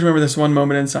just always remember this one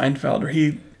moment in Seinfeld where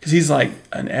because he's like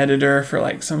an editor for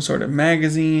like some sort of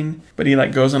magazine, but he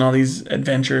like goes on all these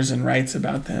adventures and writes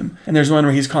about them. And there's one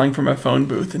where he's calling from a phone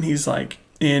booth and he's like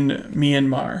in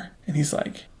Myanmar. And he's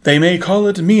like, they may call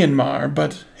it Myanmar,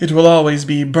 but it will always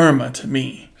be Burma to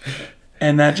me.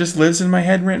 And that just lives in my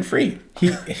head rent free.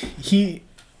 He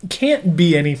can't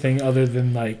be anything other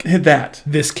than like Hit that.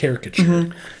 this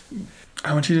caricature.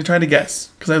 I want you to try to guess,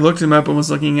 because I looked him up and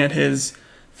was looking at his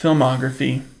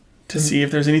filmography to see if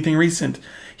there's anything recent.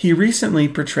 He recently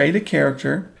portrayed a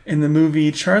character in the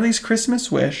movie Charlie's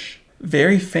Christmas Wish.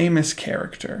 Very famous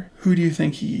character. Who do you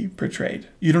think he portrayed?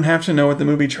 You don't have to know what the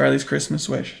movie Charlie's Christmas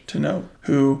Wish to know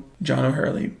who John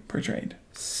O'Hurley portrayed.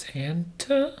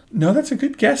 Santa? No, that's a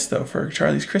good guess, though, for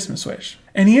Charlie's Christmas Wish.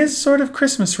 And he is sort of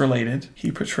Christmas related.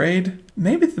 He portrayed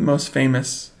maybe the most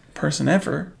famous person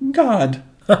ever, God.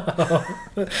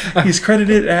 He's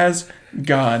credited as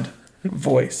God,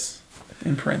 voice,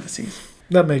 in parentheses.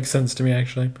 That makes sense to me,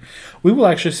 actually. We will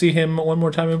actually see him one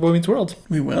more time in Boy Meets World.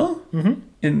 We will?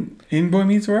 In Boy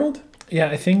Meets World? Yeah,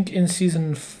 I think in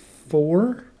season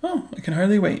 4. Oh, I can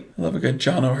hardly wait. I love a good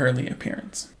John O'Hurley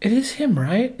appearance. It is him,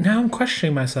 right? Now I'm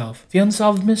questioning myself. The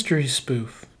Unsolved Mysteries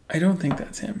spoof. I don't think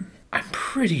that's him. I'm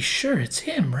pretty sure it's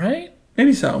him, right?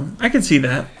 Maybe so. I could see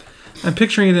that. I'm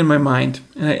picturing it in my mind,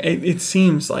 and it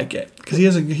seems like it because he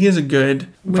has a good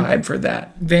vibe for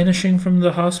that. Vanishing from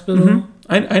the hospital.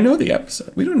 I know the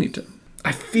episode. We don't need to.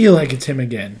 I feel like it's him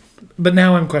again, but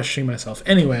now I'm questioning myself.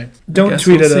 Anyway, don't guess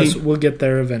tweet we'll at us. see. We'll get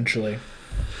there eventually.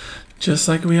 Just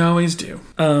like we always do.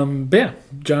 But yeah,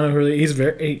 John O'Hurley.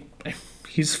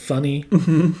 He's funny.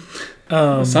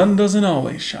 The sun doesn't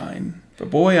always shine,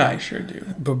 but boy, I sure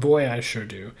do. But boy, I sure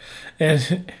do.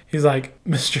 And he's like,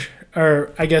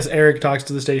 I guess Eric talks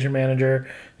to the station manager.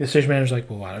 The station manager's like,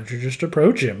 well, why don't you just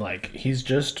approach him? Like, he's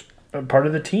just a part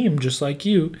of the team, just like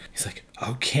you. He's like,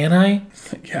 oh, can I?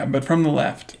 Yeah, but from the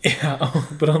left. Yeah,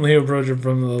 but only approach him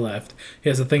from the left. He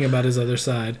has a thing about his other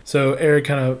side. So Eric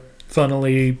kind of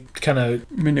funnily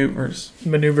maneuvers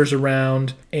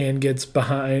around and gets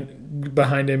behind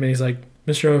him, and he's like,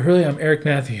 Mr. O'Hurley, I'm Eric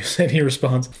Matthews. And he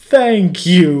responds, thank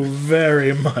you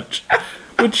very much.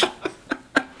 Which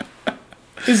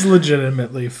is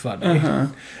legitimately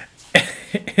funny.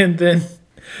 And then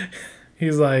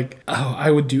he's like, oh,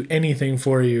 I would do anything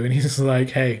for you. And he's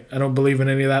like, hey, I don't believe in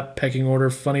any of that pecking order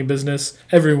funny business.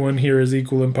 Everyone here is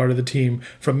equal and part of the team.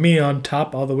 From me on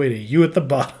top all the way to you at the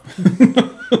bottom.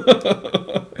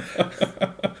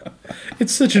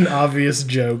 It's such an obvious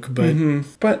joke, but...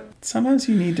 But sometimes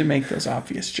you need to make those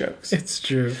obvious jokes. It's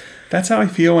true. That's how I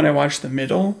feel when I watch The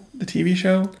Middle, the TV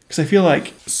show. Because I feel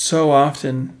like so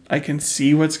often I can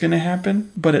see what's going to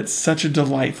happen, but it's such a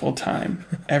delightful time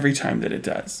every time that it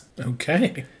does.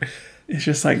 Okay. It's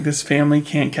just like this family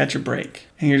can't catch a break.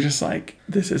 And you're just like,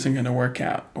 this isn't going to work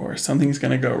out, or something's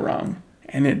going to go wrong.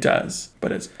 And it does,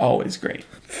 but it's always great.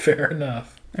 Fair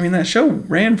enough. I mean, that show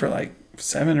ran for like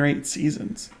 7 or 8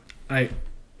 seasons. I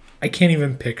can't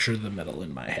even picture The Middle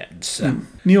in my head. So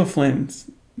Neil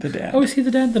Flynn's the dad. Oh, is he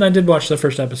the dad? Then I did watch the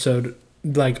first episode,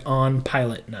 like, on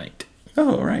pilot night.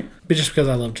 Oh, right. But just because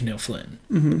I loved Neil Flynn.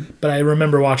 But I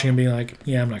remember watching and being like,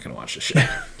 yeah, I'm not going to watch this shit.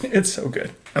 It's so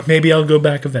good. Maybe I'll go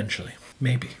back eventually.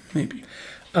 Maybe.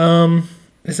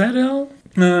 Is that all?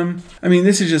 I mean,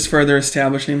 this is just further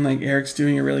establishing, like, Eric's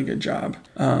doing a really good job.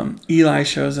 Eli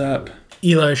shows up.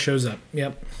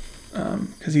 Yep.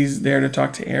 Because he's there to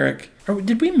talk to Eric.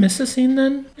 Did we miss a scene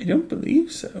then? I don't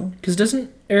believe so. Because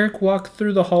doesn't Eric walk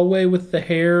through the hallway with the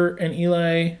hair and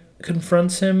Eli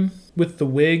confronts him with the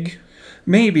wig?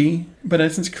 Maybe, but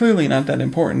it's clearly not that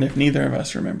important if neither of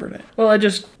us remembered it. Well,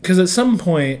 because at some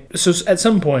point,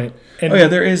 and Oh yeah,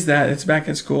 there is that. It's back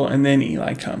at school, and then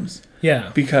Eli comes.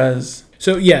 yeah. Because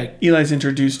So yeah, Eli's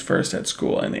introduced first at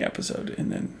school in the episode,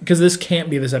 and then... because this can't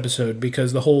be this episode,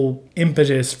 because the whole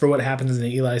impetus for what happens in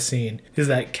the Eli scene is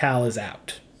that Cal is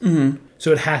out. Mm-hmm.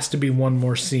 So it has to be one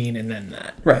more scene and then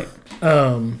that. Right.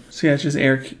 So yeah, it's just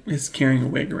Eric is carrying a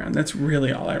wig around. That's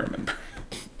really all I remember.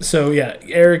 So yeah,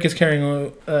 Eric is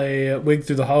carrying a wig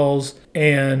through the halls,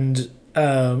 and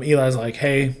Eli's like,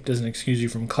 "Hey, doesn't excuse you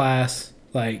from class."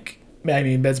 Like, I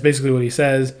mean, that's basically what he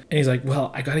says. And he's like,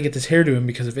 "Well, I got to get this hair to him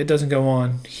because if it doesn't go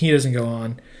on, he doesn't go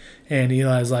on." And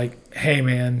Eli's like, "Hey,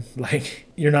 man, like,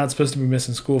 you're not supposed to be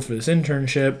missing school for this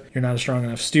internship. You're not a strong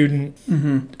enough student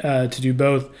to do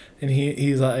both." And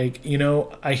he's like, "You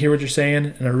know, I hear what you're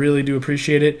saying, and I really do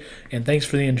appreciate it. And thanks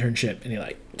for the internship." And he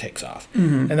like takes off,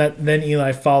 and then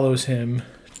Eli follows him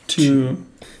To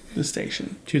the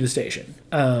station.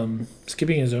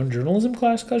 Skipping his own journalism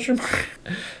class? Question mark.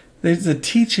 There's a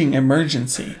teaching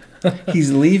emergency.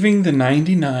 He's leaving the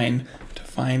 99 to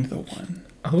find the one.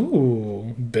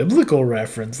 Oh, biblical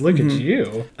reference. Look at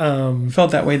you.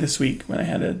 Felt that way this week when I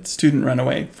had a student run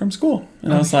away from school.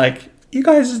 And I was like, you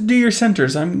guys do your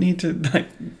centers. I need to, like,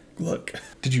 look.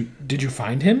 Did you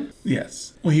find him?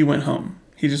 Yes. Well, he went home.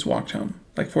 He just walked home,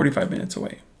 like 45 minutes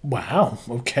away. Wow.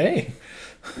 Okay.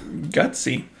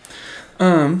 Gutsy.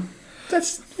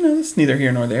 That's neither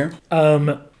here nor there.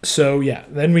 So yeah,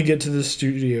 then we get to the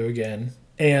studio again,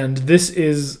 and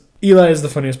Eli is the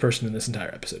funniest person in this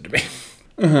entire episode to me.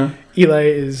 Eli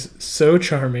is so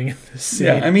charming in this scene.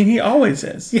 Yeah, I mean, he always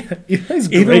is. Yeah, Eli's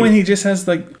great. Even when he just has,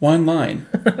 like, one line.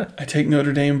 I take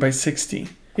Notre Dame by 60.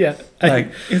 Yeah.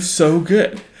 Like, it's so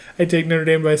good. I take Notre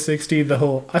Dame by 60,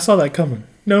 I saw that coming.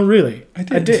 No, really. I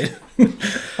did.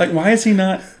 Like, why is he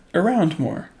not around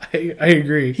more? I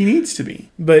agree. He needs to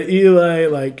be. But Eli,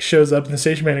 like, shows up and the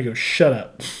station manager goes, "Shut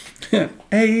up."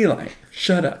 Hey, Eli,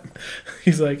 shut up.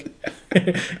 He's like, I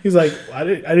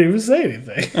didn't even say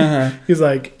anything. He's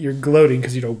like, "You're gloating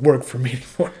because you don't work for me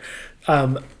anymore."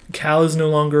 Cal is no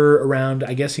longer around.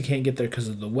 I guess he can't get there because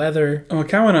of the weather. Oh,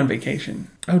 Cal went on vacation.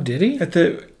 Oh, did he?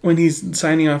 When he's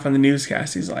signing off on the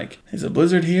newscast, he's like, "There's a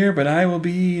blizzard here, but I will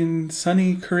be in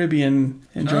sunny Caribbean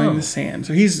enjoying the sand."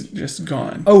 So he's just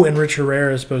gone. Oh, and Rich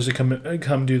Herrera is supposed to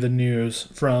come do the news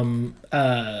from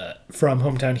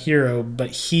Hometown Hero, but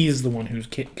he's the one who's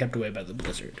kept away by the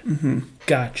blizzard.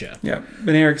 Gotcha. Yeah,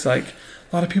 but Eric's like,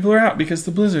 a lot of people are out because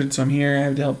of the blizzard, so I'm here. I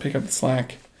have to help pick up the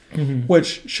slack.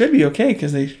 Which should be okay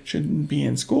because they shouldn't be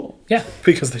in school. Yeah,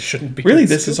 because they shouldn't be. Really,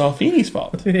 this is all Feeney's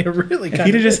fault. It really. If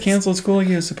he'd have just canceled school like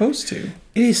he was supposed to.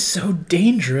 It is so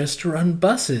dangerous to run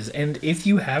buses, and if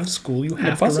you have school, you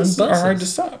have to run buses. Are hard to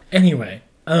stop. Anyway,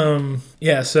 Eric's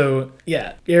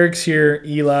here.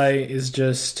 Eli is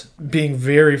just being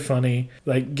very funny,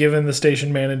 like giving the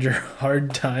station manager a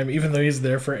hard time, even though he's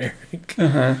there for Eric.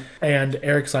 And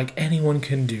Eric's like, anyone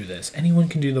can do this. Anyone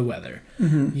can do the weather.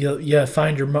 You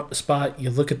find your spot, you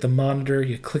look at the monitor,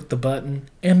 you click the button,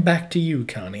 and back to you,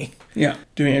 Connie. Yeah,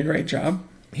 doing a great job.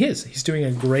 He's doing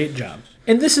a great job.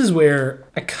 And this is where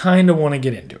I kind of want to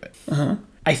get into it.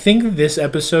 I think this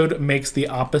episode makes the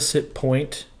opposite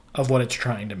point of what it's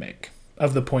trying to make,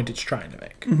 of the point it's trying to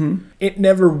make. It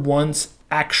never once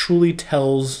actually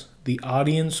tells the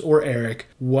audience or Eric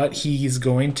what he's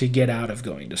going to get out of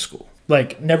going to school.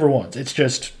 Like, never once. It's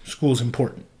just, school's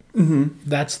important.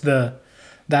 That's the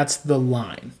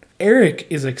line. Eric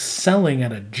is excelling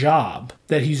at a job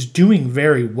that he's doing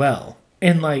very well.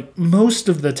 And, like, most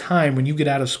of the time when you get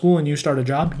out of school and you start a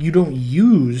job, you don't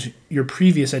use your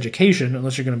previous education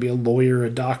unless you're going to be a lawyer, a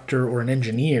doctor, or an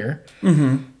engineer.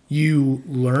 You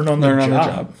learn on the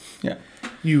job. Yeah.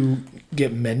 You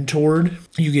get mentored.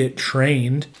 You get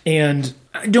trained. And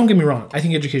don't get me wrong. I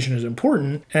think education is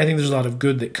important. And I think there's a lot of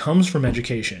good that comes from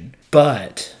education.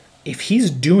 But if he's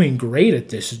doing great at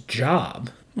this job...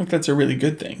 Look, that's a really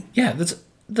good thing. Yeah,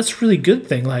 that's a really good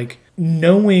thing. Like,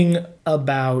 knowing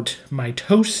about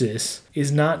mitosis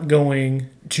is not going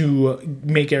to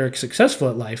make Eric successful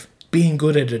at life. Being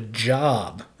good at a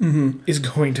job is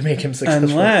going to make him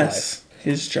successful at life.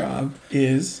 His job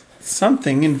is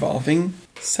something involving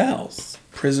cells.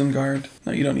 Prison guard.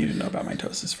 No, you don't need to know about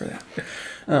mitosis for that.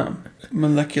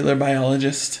 Molecular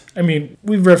biologist. I mean,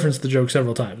 we've referenced the joke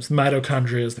several times.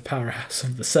 Mitochondria is the powerhouse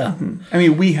of the cell. I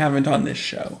mean, we haven't on this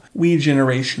show. We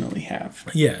generationally have.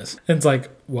 Yes. And it's like,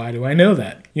 why do I know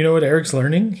that? You know what Eric's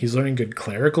learning? He's learning good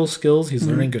clerical skills. He's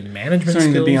learning good management skills.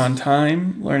 Learning to be on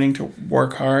time. Learning to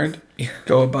work hard.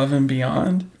 Go above and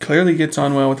beyond. Clearly gets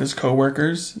on well with his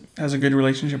coworkers. Has a good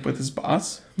relationship with his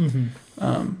boss.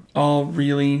 All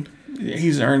really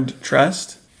he's earned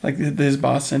trust. Like his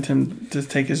boss sent him to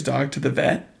take his dog to the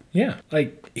vet. Yeah,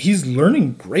 like he's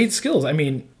learning great skills. I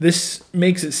mean, this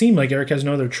makes it seem like Eric has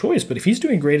no other choice, but if he's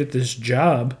doing great at this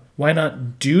job, why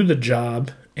not do the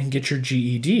job and get your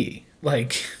GED?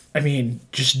 Like, I mean,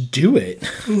 just do it.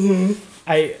 Mm-hmm.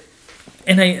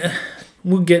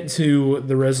 We'll get to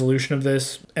the resolution of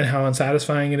this and how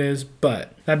unsatisfying it is,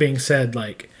 but that being said,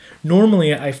 like,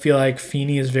 normally I feel like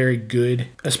Feeney is very good,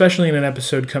 especially in an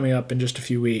episode coming up in just a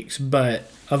few weeks, but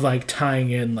of like tying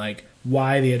in like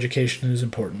why the education is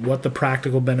important, what the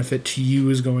practical benefit to you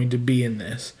is going to be in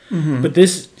this. Mm-hmm. But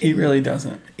this... He really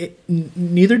doesn't.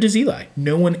 Neither does Eli.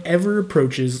 No one ever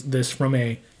approaches this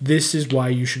from this is why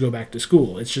you should go back to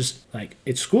school. It's just like,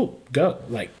 it's school. Go.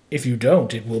 Like, if you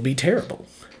don't, it will be terrible.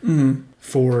 Mm-hmm.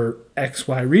 For X,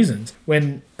 Y reasons.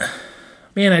 Man,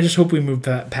 I just hope we move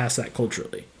past that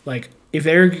culturally. Like, if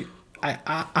Eric...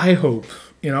 I hope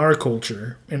in our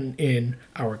culture and in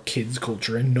our kids'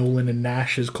 culture and Nolan and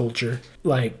Nash's culture,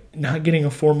 like not getting a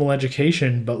formal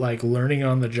education, but like learning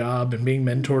on the job and being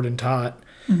mentored and taught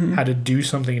how to do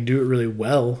something and do it really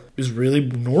well is really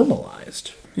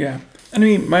normalized. Yeah. I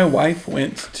mean, my wife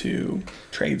went to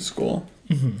trade school.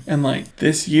 Mm-hmm. And like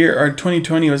this year, or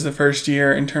 2020 was the first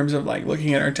year in terms of like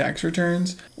looking at our tax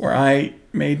returns where I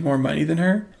made more money than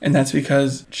her. And that's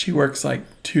because she works like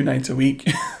 2 nights a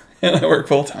week and I work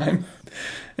full time.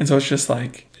 And so it's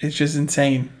just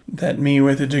insane that me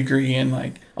with a degree and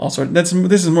like also this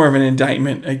is more of an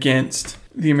indictment against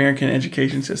the American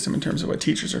education system in terms of what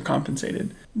teachers are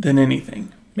compensated than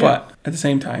anything. Yeah. But at the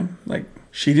same time, like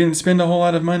she didn't spend a whole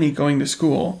lot of money going to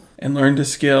school and learned a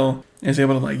skill and is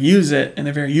able to like use it in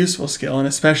a very useful skill, and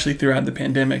especially throughout the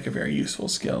pandemic, a very useful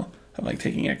skill of like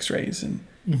taking x-rays and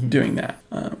doing that.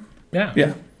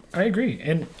 Yeah, I agree.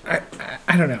 And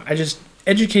I don't know.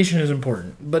 Education is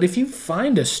important, but if you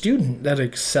find a student that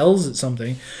excels at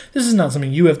something, this is not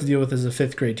something you have to deal with as a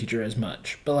 5th grade teacher as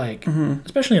much, but like,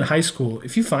 especially in high school,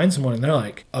 if you find someone and they're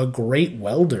like a great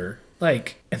welder,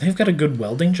 like, and they've got a good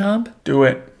welding job, do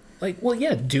it. Like, well,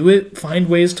 yeah, do it. Find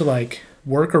ways to like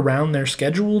work around their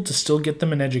schedule to still get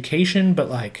them an education, but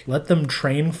like let them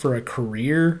train for a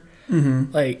career.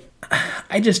 Like,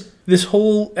 this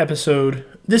whole episode,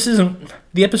 the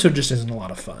episode just isn't a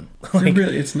lot of fun. Like,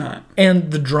 really, it's not.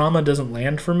 And the drama doesn't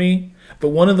land for me. But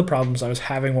one of the problems I was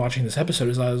having watching this episode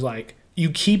is I was like,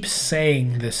 you keep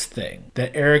saying this thing,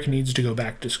 that Eric needs to go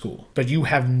back to school, but you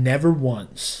have never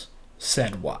once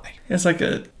said why. It's like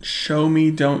a show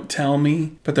me, don't tell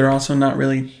me, but they're also not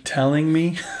really telling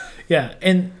me. Yeah,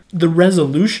 and the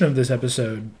resolution of this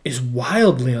episode is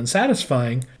wildly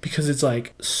unsatisfying because it's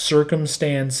like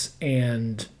circumstance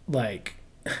and like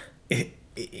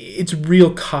it's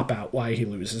real cop-out why he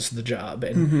loses the job.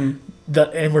 And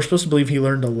and we're supposed to believe he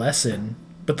learned a lesson,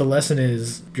 but the lesson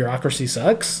is bureaucracy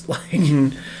sucks. Like,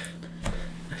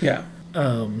 yeah.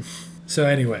 So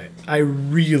anyway, I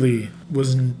really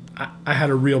I had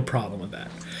a real problem with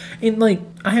that. And like,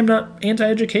 I am not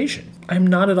anti-education. I'm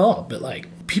not at all. But like,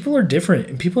 people are different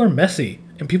and people are messy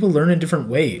and people learn in different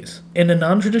ways. And a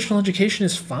non-traditional education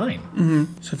is fine.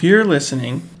 So if you're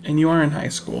listening and you are in high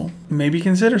school, maybe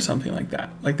consider something like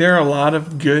that. Like, there are a lot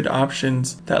of good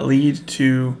options that lead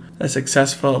to a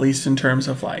successful, at least in terms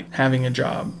of like having a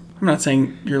job. I'm not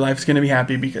saying your life's going to be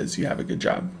happy because you have a good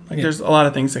job. Like, there's a lot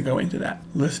of things that go into that.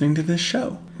 Listening to this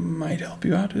show might help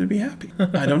you out to be happy.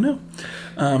 I don't know.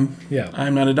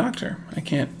 I'm not a doctor. I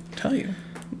can't tell you.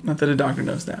 Not that a doctor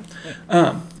knows that.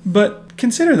 But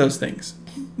consider those things.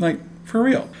 Like, for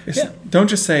real. Don't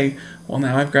just say, well,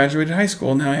 now I've graduated high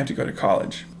school, now I have to go to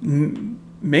college.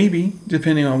 Maybe,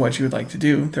 depending on what you would like to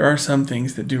do. There are some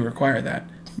things that do require that.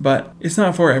 But it's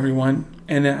not for everyone.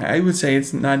 And I would say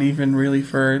it's not even really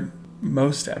for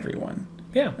most everyone.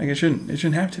 Yeah. Like, it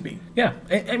shouldn't have to be. Yeah.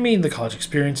 I mean, the college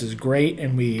experience is great,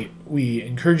 and we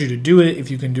encourage you to do it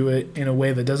if you can do it in a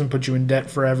way that doesn't put you in debt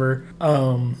forever,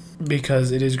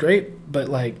 because it is great. But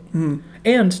like,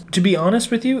 and to be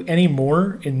honest with you,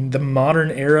 anymore in the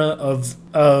modern era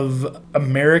of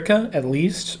America, at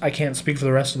least, I can't speak for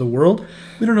the rest of the world.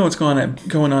 We don't know what's going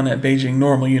on at Beijing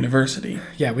Normal University.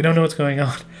 Yeah, we don't know what's going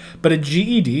on. But a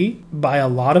GED, by a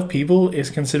lot of people, is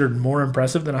considered more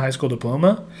impressive than a high school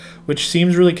diploma, which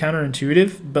seems really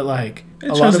counterintuitive, but like...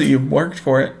 It shows that you've worked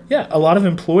for it. Yeah, a lot of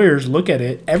employers look at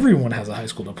it. Everyone has a high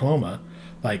school diploma.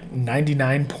 Like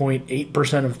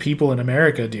 99.8% of people in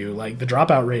America do. Like, the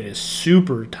dropout rate is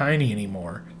super tiny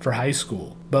anymore for high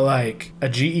school. But like, a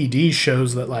GED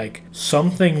shows that like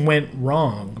something went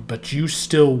wrong, but you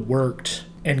still worked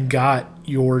and got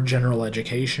your general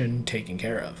education taken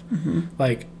care of.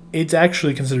 Like, it's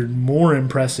actually considered more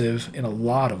impressive in a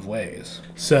lot of ways.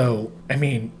 So, I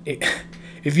mean,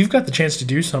 if you've got the chance to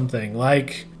do something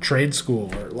like trade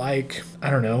school or like, I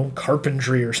don't know,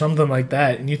 carpentry or something like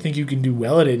that, and you think you can do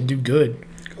well at it and do good,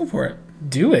 Go for it.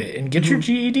 do it and get your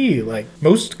GED. Like,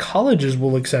 most colleges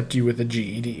will accept you with a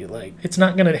GED. Like, it's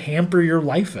not going to hamper your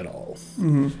life at all.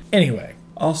 Anyway,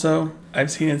 Also, I've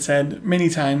seen it said many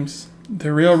times,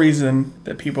 the real reason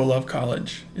that people love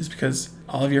college is because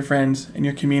all of your friends and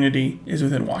your community is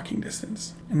within walking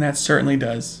distance. And that certainly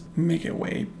does make it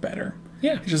way better.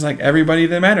 yeah. It's just like everybody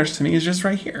that matters to me is just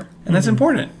right here. And that's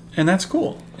important. And that's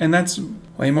cool. And that's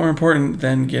way more important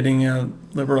than getting a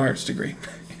liberal arts degree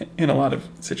in a lot of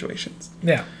situations.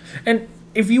 Yeah. And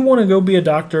if you want to go be a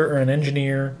doctor or an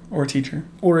engineer Or teacher.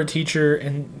 or a teacher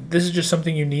and this is just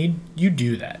something you need, you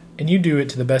do that. And you do it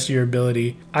to the best of your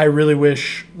ability. I really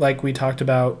wish, like we talked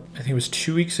about, I think it was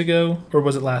 2 weeks ago, or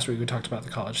was it last week we talked about the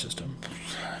college system?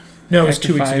 No, it was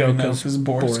 2 weeks ago because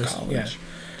Boris College. Yeah.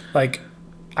 Like,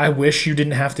 I wish you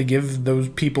didn't have to give those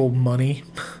people money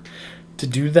to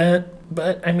do that.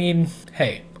 But, I mean,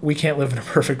 hey, we can't live in a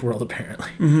perfect world,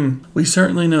 apparently. We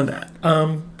certainly know that.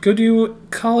 Go do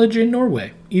college in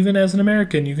Norway. Even as an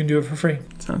American, you can do it for free.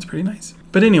 Sounds pretty nice.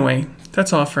 But anyway,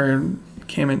 that's all for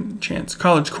Cam and Chance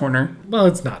College Corner. Well,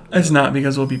 it's not. It's not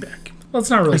because we'll be back. Well, it's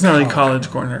not really It's not really College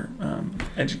Corner.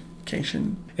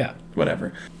 Education, Yeah.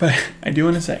 whatever. But I do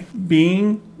want to say,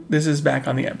 this is back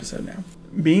on the episode now.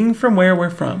 Being from where we're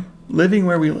from, living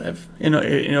where we live, in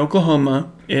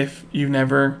Oklahoma, if you've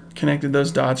never connected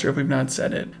those dots or if we've not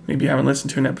said it, maybe you haven't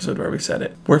listened to an episode where we said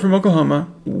it. We're from Oklahoma.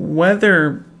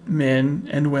 Weathermen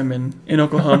and women in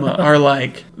Oklahoma are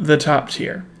like the top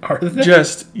tier. Are they?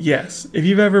 Just, yes. If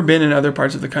you've ever been in other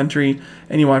parts of the country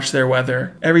and you watch their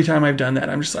weather, every time I've done that,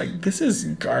 I'm just like, this is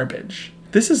garbage.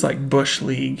 This is like Bush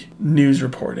League news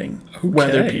reporting,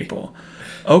 weather people.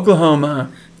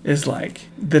 Oklahoma is like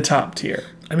the top tier.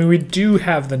 I mean, we do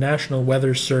have the National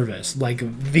Weather Service, like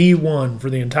the one for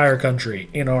the entire country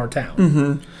in our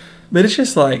town. But it's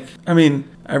just like, I mean,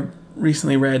 I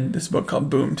recently read this book called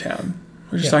Boomtown.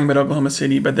 We're just talking about Oklahoma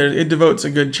City, but it devotes a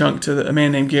good chunk to a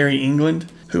man named Gary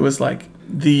England, who was like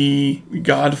the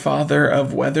godfather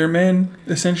of weathermen,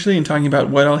 essentially, and talking about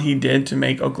what all he did to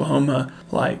make Oklahoma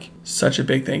like such a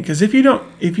big thing. Because if you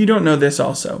don't know this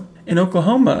also, in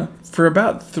Oklahoma, for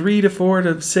about 3 to 4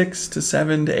 to 6 to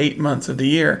 7 to 8 months of the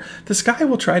year, the sky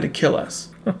will try to kill us.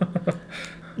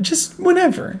 Just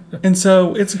whenever. And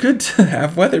so it's good to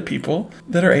have weather people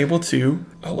that are able to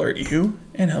alert you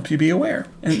and help you be aware.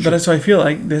 But so I feel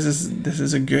like this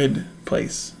is a good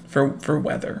place for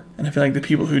weather. And I feel like the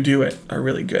people who do it are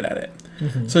really good at it.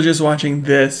 So just watching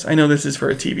this, I know this is for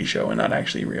a TV show and not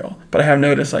actually real, but I have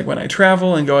noticed like when I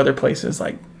travel and go other places,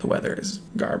 like the weather is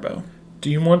garbo. Do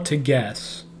you want to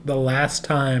guess the last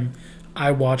time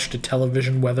I watched a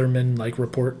television weatherman like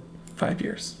report? 5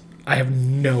 years. I have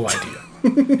no idea.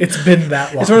 It's been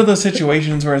that long. It's one of those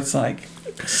situations where it's like,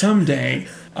 someday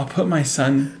I'll put my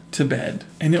son to bed,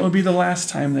 and it will be the last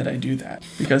time that I do that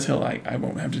because I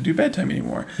won't have to do bedtime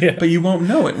anymore. Yeah. But you won't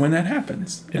know it when that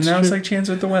happens. And now it's like Chance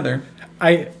with the weather.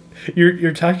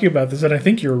 You're talking about this, and I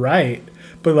think you're right.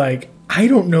 But like, I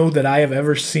don't know that I have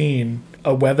ever seen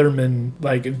a weatherman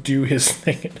like do his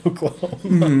thing in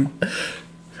Oklahoma.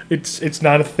 It's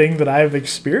not a thing that I've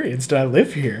experienced. I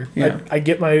live here. Yeah. I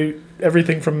get my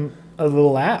everything from a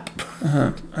little app.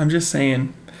 I'm just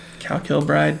saying, Cal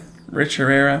Kilbride, Rich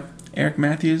Herrera, Eric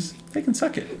Matthews, they can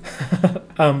suck it.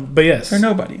 But yes, They're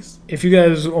nobodies. if you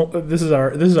guys, this is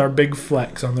our big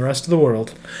flex on the rest of the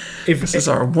world. This is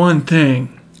our one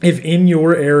thing. If in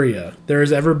your area there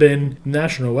has ever been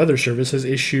National Weather Service has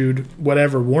issued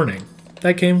whatever warning,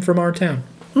 that came from our town.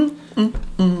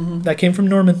 That came from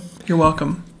Norman. You're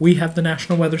welcome. We have the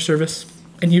National Weather Service,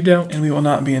 and you don't. And we will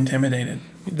not be intimidated.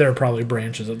 There are probably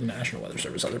branches of the National Weather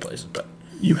Service other places, but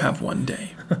You have one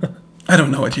day. I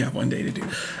don't know what you have one day to do.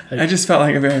 I just felt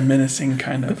like a very menacing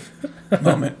kind of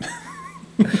moment.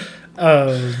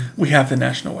 We have the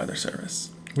National Weather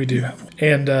Service. we do. You have one.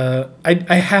 And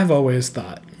I have always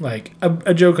thought, like,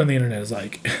 a joke on the internet is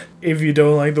like, if you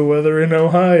don't like the weather in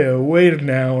Ohio, wait an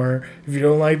hour. If you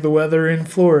don't like the weather in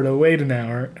Florida, wait an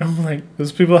hour. And I'm like,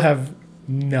 those people have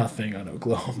nothing on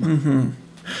Oklahoma.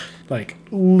 Like,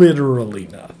 literally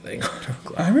nothing on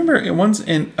Oklahoma. I remember it once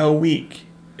in a week,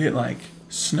 it like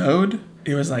snowed.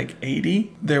 It was like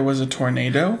 80. There was a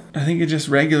tornado. I think it just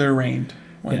regular rained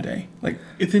one day. Like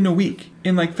within a week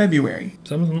in like February.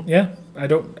 Yeah, I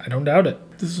don't doubt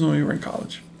it. This is when we were in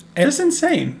college. And- Just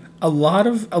insane. A lot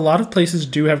of places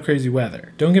do have crazy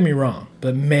weather. Don't get me wrong,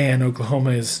 but man,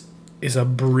 Oklahoma is a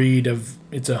breed of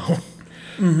its own.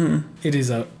 It is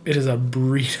a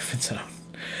breed of its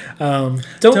own.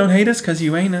 Don't hate us because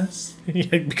you ain't us.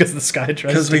 Because the sky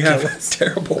tries Because to we kill have us.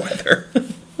 terrible weather.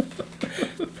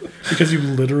 Because you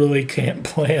literally can't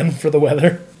plan for the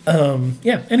weather.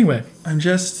 Yeah, anyway. I'm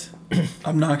just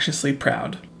obnoxiously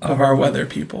proud of our weather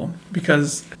people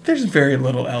because there's very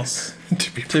little else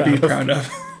To be to be proud of.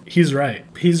 He's right.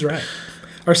 He's right.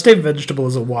 Our state vegetable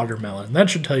is a watermelon. That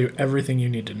should tell you everything you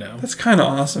need to know. That's kind of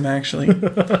awesome, actually.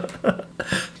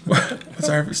 What's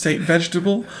our state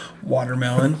vegetable?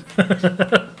 Watermelon.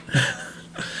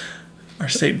 Our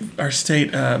state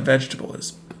vegetable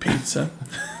is pizza.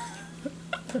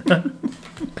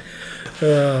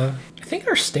 I think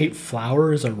our state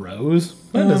flower is a rose.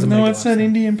 That doesn't make a No, lot it's of an sense.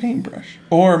 Indian paintbrush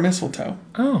or mistletoe.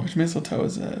 Oh. Which mistletoe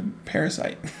is a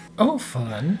parasite. Oh,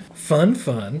 fun.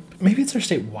 Fun. Maybe it's our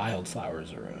state wildflower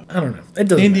is a rose. I don't know. It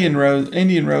doesn't Indian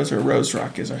rose or rose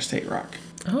rock is our state rock.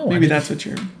 matter. Oh, Maybe that's what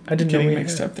you're I didn't know getting we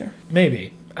mixed had- up there.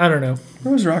 Maybe. I don't know.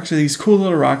 Rose rocks are these cool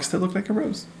little rocks that look like a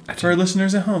rose. For our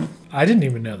listeners at home. I didn't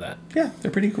even know that. Yeah, they're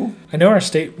pretty cool. I know our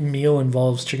state meal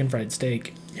involves chicken fried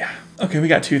steak. Yeah. Okay, we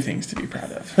got two things to be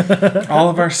proud of. All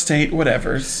of our state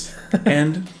whatevers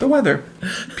and the weather.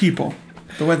 People.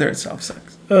 The weather itself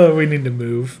sucks. Oh, we need to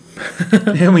move.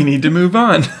 And we need to move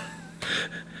on.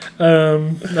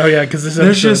 Oh yeah, because this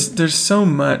episode, There's so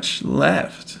much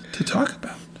left to talk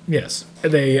about. yes,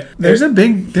 There's a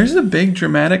big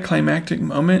dramatic climactic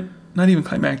moment. Not even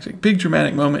climactic. Big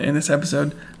dramatic moment in this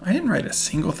episode. I didn't write a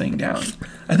single thing down.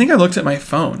 I think I looked at my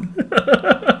phone.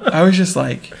 I was just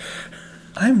like,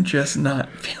 I'm just not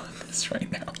feeling this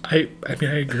right now. I mean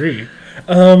I agree.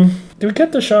 Do we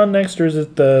cut to Sean next, or is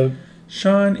it the?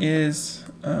 Sean is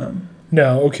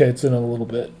No, okay, it's in a little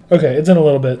bit. Okay, it's in a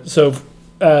little bit. So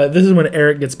this is when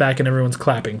Eric gets back and everyone's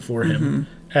clapping for him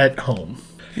at home.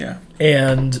 yeah.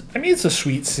 And I mean, it's a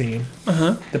sweet scene.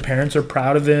 Uh-huh. The parents are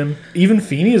proud of him. Even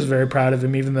Feeney is very proud of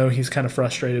him, even though he's kind of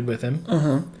frustrated with him.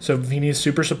 Uh-huh. So Feeney is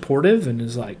super supportive and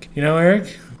is like, you know,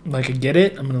 Eric, like I get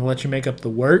it. I'm going to let you make up the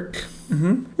work.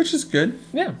 Which is good.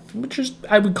 Yeah, which is,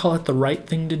 I would call it the right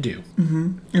thing to do.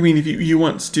 I mean, if you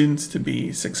want students to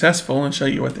be successful and show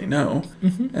you what they know,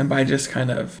 and by just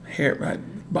kind of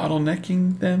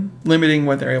bottlenecking them, limiting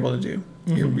what they're able to do,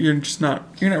 you're not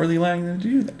really allowing them to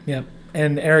do that. Yep.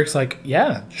 And Eric's like,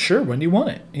 yeah, sure. When do you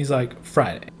want it? He's like,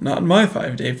 Friday. Not in my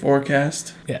 5-day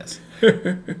forecast. Yes.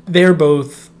 They're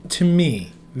both, to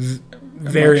me,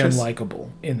 very Obnoxious.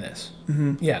 unlikable in this.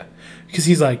 Yeah. Because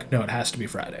he's like, no, it has to be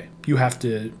Friday. You have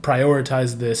to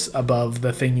prioritize this above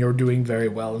the thing you're doing very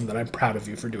well and that I'm proud of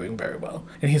you for doing very well.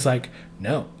 And he's like,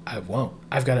 no, I won't.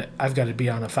 I've got to be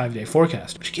on a 5-day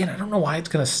forecast. Which again, I don't know why it's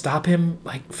going to stop him.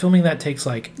 Like filming that takes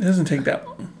like, It doesn't take that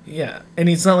long. yeah. And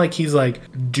it's not like he's like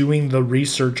doing the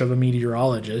research of a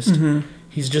meteorologist.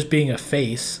 He's just being a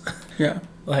face. Yeah.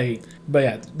 Like, but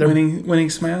yeah, they're Winning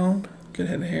smile, good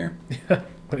head of hair.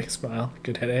 Winning smile,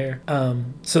 good head of hair.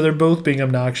 So they're both being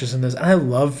obnoxious in this. And I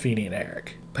love Feeney and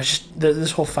Eric. But just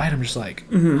this whole fight, I'm just like,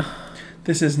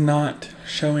 This is not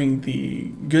showing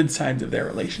the good sides of their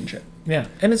relationship. yeah.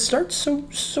 And it starts so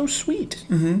sweet.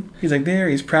 He's like there,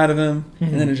 he's proud of him,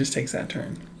 and then it just takes that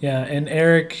turn. Yeah, and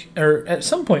Eric, or at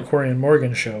some point, Corey and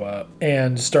Morgan show up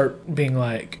and start being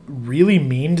like really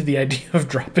mean to the idea of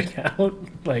dropping out.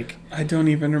 Like, I don't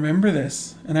even remember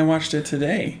this, and I watched it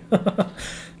today.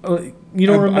 you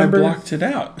don't remember? I blocked it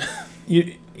out.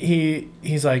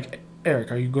 He's like,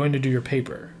 Eric, are you going to do your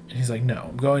paper? And he's like, no,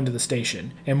 I'm going to the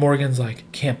station. And Morgan's like,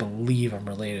 can't believe I'm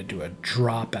related to a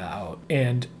dropout.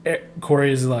 And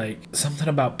Corey's like, something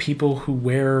about people who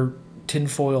wear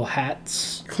tinfoil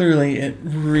hats. Clearly, it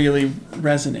really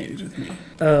resonated with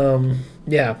me.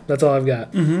 Yeah, that's all I've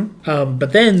got.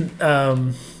 But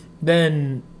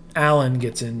then Alan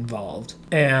gets involved,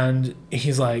 and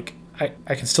he's like,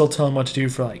 I can still tell him what to do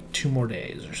for like 2 more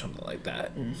days or something like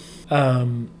that.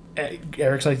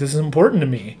 Eric's like, this is important to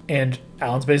me, and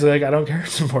Alan's basically like, I don't care,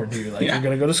 it's important to you. Like, Yeah. you're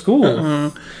gonna go to school.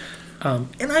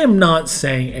 And I am not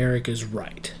saying Eric is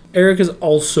right. Eric is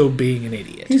also being an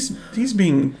idiot. He's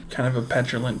being kind of a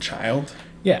petulant child.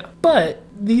 Yeah, but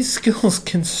these skills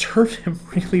can serve him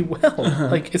really well.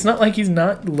 Like, it's not like he's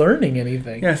not learning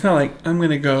anything. Yeah, it's not like I'm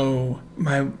gonna go.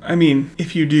 I mean,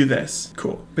 if you do this,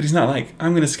 cool. But he's not like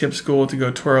I'm gonna skip school to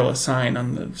go twirl a sign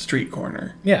on the street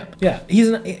corner. Yeah. He's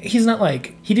not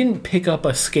like, he didn't pick up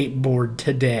a skateboard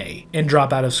today and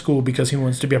drop out of school because he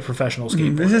wants to be a professional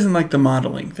skateboarder. This isn't like the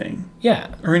modeling thing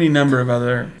Yeah. or any number of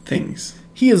other things.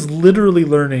 He is literally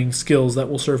learning skills that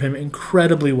will serve him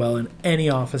incredibly well in any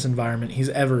office environment he's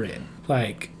ever in.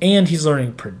 Like, and he's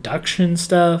learning production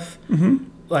stuff.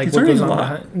 Like, He's what learning goes a on lot.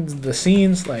 behind the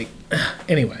scenes. Like,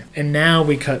 anyway. And now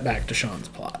we cut back to Sean's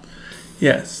plot.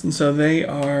 Yes, and so they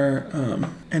are,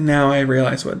 and now I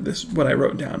realize what I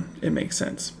wrote down. It makes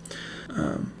sense.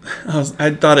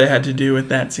 I thought it had to do with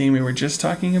that scene we were just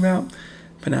talking about,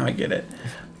 but now I get it.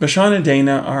 But Sean and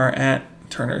Dana are at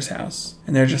Turner's house,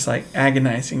 and they're just like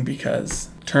agonizing because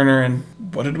Turner and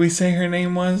what did we say her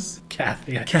name was?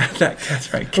 Kathy.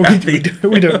 That's right, Kathy.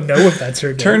 We don't know if that's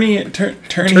her name. Turney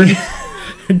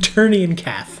and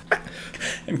Kath.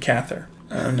 And Cather.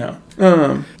 Oh no.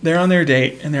 They're on their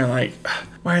date and they're like,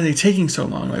 why are they taking so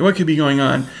long? Like, what could be going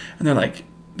on? And they're like,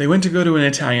 they went to go to an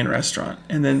Italian restaurant.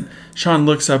 And then Sean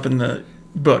looks up in the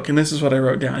book, and this is what I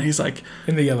wrote down. He's like,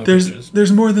 in the yellow pages.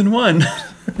 There's more than one.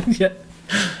 Yeah.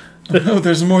 No,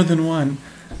 there's more than one.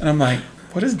 And I'm like,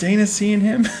 what does Dana see in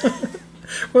him?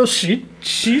 Well, she's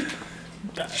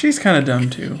kind of dumb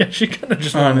too. Yeah, she kind of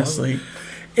just honestly.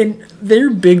 And their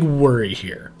big worry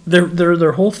here,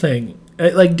 their whole thing,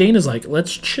 like Dana's like,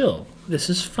 let's chill. This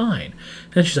is fine.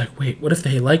 And she's like, wait, what if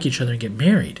they like each other and get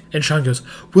married? And Sean goes,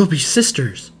 we'll be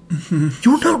sisters. Mm-hmm.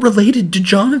 You're not related to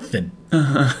Jonathan.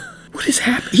 Uh-huh. What is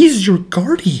happening? He's your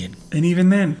guardian. And even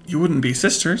then, you wouldn't be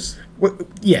sisters. Well,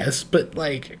 yes, but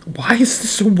like, why is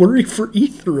this a worry for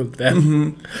either of them?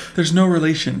 Mm-hmm. There's no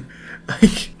relation.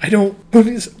 Like, I don't. What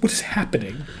is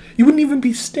happening? You wouldn't even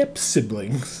be step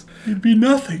siblings. You'd be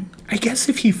nothing. I guess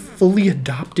if he fully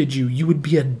adopted you, you would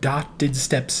be adopted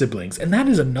step siblings, and that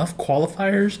is enough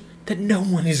qualifiers that no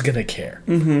one is gonna care.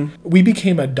 Mm-hmm. We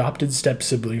became adopted step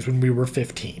siblings when we were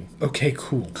 15. Okay,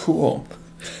 cool. Cool.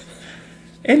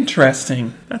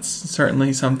 Interesting. That's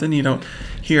certainly something you don't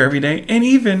hear every day. And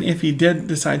even if he did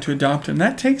decide to adopt him,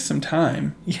 that takes some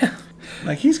time. Yeah.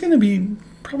 Like, he's going to be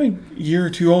probably a year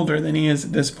or two older than he is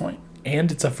at this point.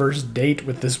 And it's a first date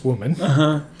with this woman.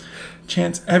 Uh-huh.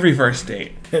 Chance, every first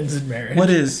date ends in marriage. What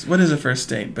is a first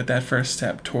date but that first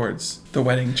step towards the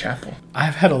wedding chapel?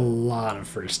 I've had a lot of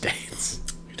first dates.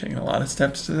 You're taking a lot of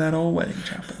steps to that old wedding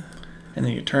chapel. And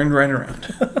then you turned right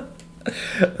around.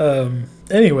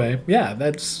 Anyway, yeah,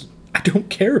 I don't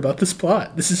care about this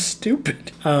plot. This is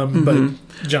stupid. But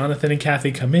Jonathan and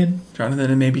Kathy come in.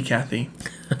 Jonathan and maybe Kathy.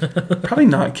 Probably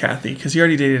not Kathy, because he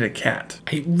already dated a cat.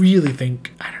 I really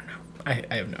think, I don't know.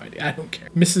 I have no idea. I don't care.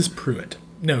 Mrs. Pruitt.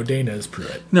 No, Dana is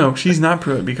Pruitt. No, she's not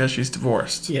Pruitt because she's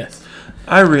divorced. Yes.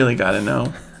 I really gotta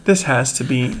know. This has to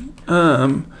be,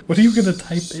 what are you gonna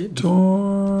type in?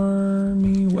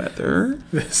 Stormy weather.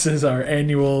 This is our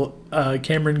annual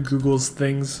Cameron Googles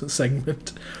Things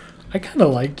segment. I kind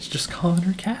of liked just calling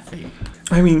her Kathy.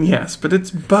 I mean, yes, but it's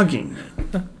bugging.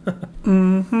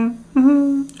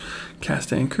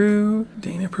 Cast and crew,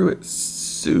 Dana Pruitt,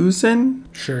 Susan?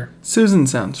 Sure. Susan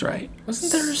sounds right.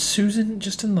 Wasn't there a Susan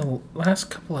just in the last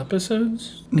couple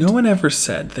episodes? No one ever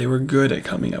said they were good at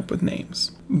coming up with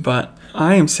names. But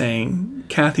I am saying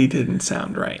Kathy didn't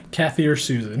sound right. Kathy or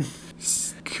Susan?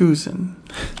 Susan.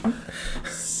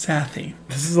 Sathy.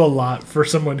 This is a lot for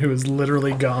someone who is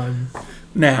literally gone.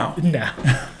 Now.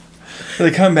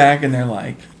 They come back and they're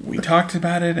like, we talked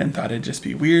about it and thought it'd just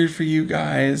be weird for you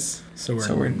guys. So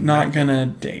we're not gonna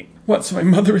date. What, so my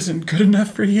mother isn't good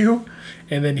enough for you?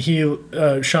 And then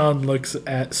Sean looks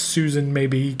at Susan,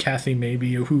 maybe, Kathy,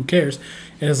 maybe, who cares,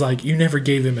 and is like, you never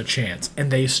gave him a chance.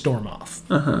 And they storm off.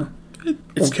 Uh-huh.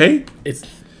 Okay.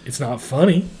 It's not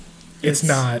funny. It's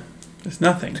not. It's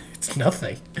nothing. It's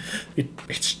nothing.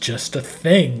 It's just a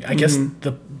thing. I guess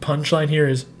the punchline here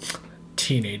is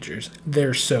teenagers.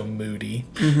 They're so moody.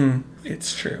 Mm-hmm.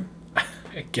 It's true.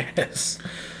 I guess.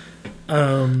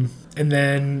 And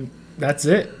then that's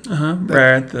it. We're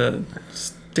at the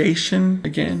station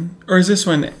again. Or is this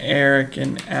when Eric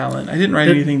and Alan? I didn't write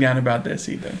anything down about this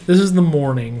either. This is the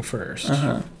morning first.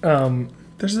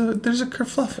 There's a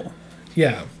kerfluffle.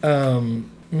 Yeah.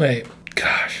 Wait.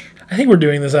 Gosh. I think we're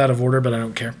doing this out of order, but I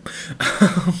don't care.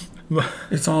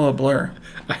 It's all a blur.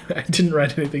 I didn't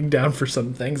write anything down for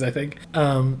some things, I think.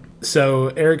 So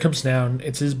Eric comes down.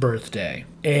 It's his birthday.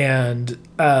 And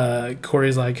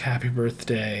Corey's like, happy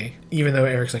birthday. Even though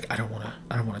Eric's like, I don't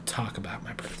want to talk about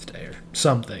my birthday or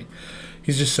something.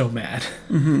 He's just so mad.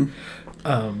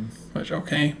 Which,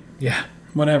 okay. Yeah.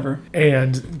 Whatever.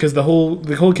 And because the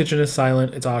whole kitchen is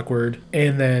silent, it's awkward.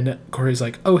 And then Corey's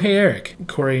like, oh, hey, Eric.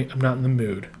 Corey, I'm not in the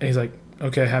mood. And he's like,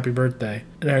 okay, happy birthday.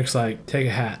 And Eric's like, take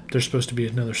a hat. There's supposed to be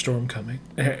another storm coming.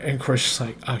 And Corey's just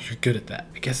like, oh, you're good at that.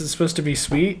 I guess it's supposed to be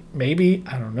sweet. Maybe.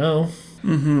 I don't know.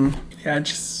 Yeah,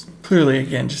 just clearly,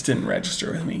 again, just didn't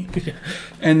register with me.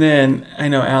 And then I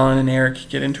know Alan and Eric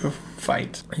get into a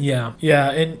fight. Yeah. Yeah.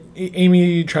 And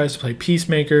Amy tries to play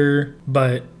peacemaker,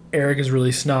 but Eric is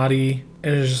really snotty.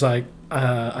 And it's just like,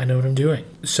 I know what I'm doing.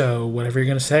 So whatever you're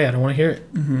going to say, I don't want to hear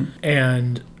it. Mm-hmm.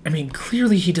 And I mean,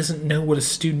 clearly he doesn't know what a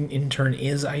student intern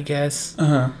is, I guess.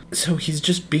 So he's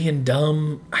just being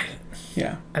dumb.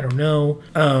 Yeah. I don't know.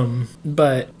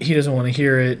 But he doesn't want to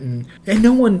hear it. And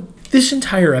no one, this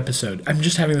entire episode, I'm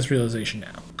just having this realization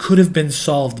now, could have been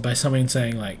solved by someone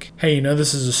saying like, hey,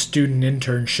 this is a student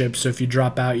internship, so if you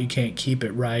drop out, you can't keep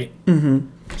it, right?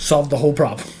 Mm-hmm. Solve the whole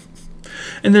problem.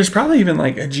 And there's probably even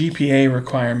like a GPA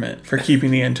requirement for keeping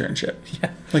the internship.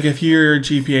 Yeah. Like if your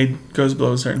GPA goes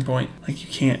below a certain point, like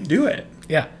you can't do it.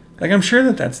 Yeah. Like I'm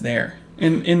sure that's there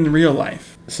in real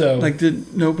life. So like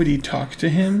did nobody talk to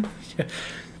him?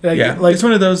 Yeah. Like it's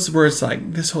one of those where it's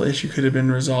like this whole issue could have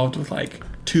been resolved with like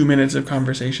 2 minutes of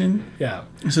conversation. Yeah.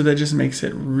 So that just makes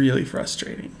it really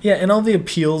frustrating. Yeah, and all the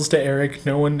appeals to Eric,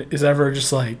 no one is ever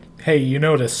just like, hey, you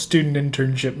know what a student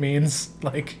internship means?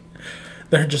 Like,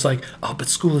 they're just like, oh, but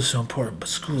school is so important,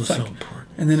 so important.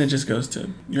 And then it just goes to,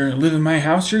 you're going to live in my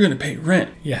house, you're going to pay rent.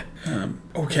 Yeah.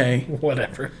 Okay.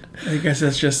 Whatever. I guess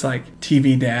that's just like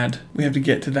TV dad. We have to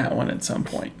get to that one at some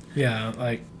point. Yeah,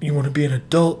 like, you want to be an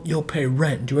adult, you'll pay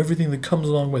rent and do everything that comes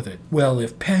along with it. Well,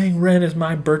 if paying rent is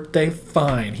my birthday,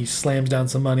 fine. He slams down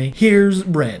some money. Here's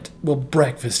rent. Well,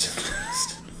 breakfast is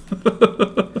last.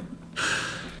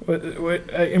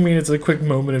 I mean, it's a quick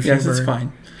moment of humor. Yes, it's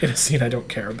fine. In a scene I don't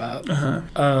care about.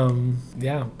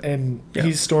 Yeah, and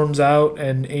he storms out,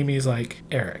 and Amy's like,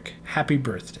 Eric, happy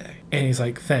birthday. And he's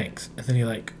like, thanks. And then he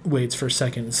like waits for a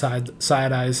second and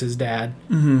side eyes his dad.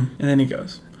 Mm-hmm. And then he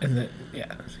goes. And then,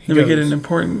 Then we get an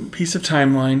important piece of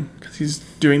timeline because he's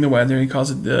doing the weather. He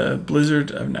calls it the blizzard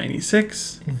of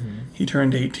 96. Mm-hmm. He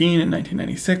turned 18 in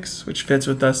 1996, which fits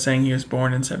with us saying he was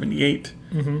born in 78.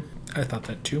 Mm-hmm. I thought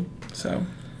that too. So,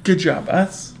 good job,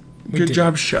 us. Good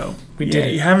job, show. We did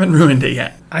it. You haven't ruined it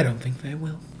yet. I don't think they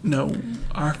will. No,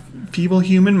 our feeble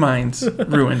human minds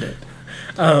ruined it.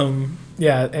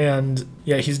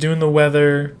 He's doing the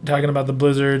weather, talking about the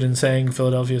blizzard, and saying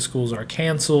Philadelphia schools are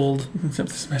canceled. Except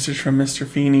this message from Mr.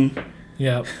 Feeney.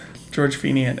 Yeah. George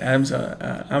Feeney at Adams,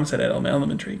 I almost said Elm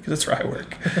Elementary, because that's where I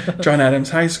work. John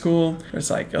Adams High School. It's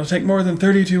like, it'll take more than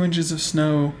 32 inches of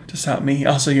snow to stop me.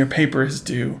 Also, your paper is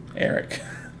due, Eric.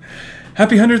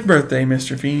 Happy 100th birthday,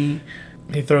 Mr. Feeney.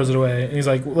 He throws it away, and he's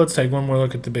like, let's take one more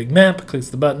look at the big map. Clicks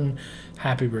the button.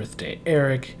 Happy birthday,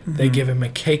 Eric. Mm-hmm. They give him a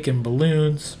cake and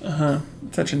balloons.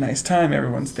 Such a nice time.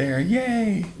 Everyone's there.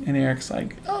 Yay. And Eric's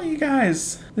like, oh, you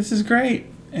guys, this is great.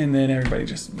 And then everybody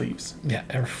just leaves. Yeah,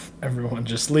 everyone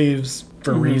just leaves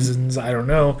for reasons I don't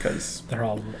know. Because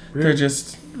they're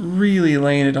just really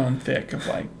laying it on thick of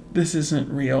like, this isn't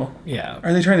real. Yeah.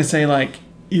 Are they trying to say like,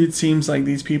 it seems like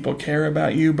these people care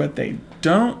about you, but they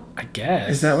don't? I guess.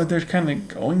 Is that what they're kind of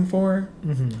going for?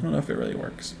 Mm-hmm. I don't know if it really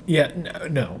works. Yeah,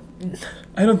 no.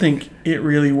 I don't think it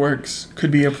really works.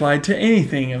 Could be applied to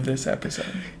anything of this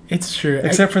episode. It's true.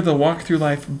 Except for the walk through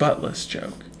life buttless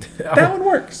joke. That one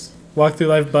works. Walk through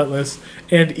life buttless.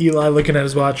 And Eli looking at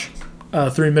his watch.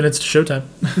 3 minutes to showtime.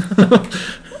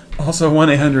 Also,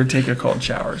 1-800 take a cold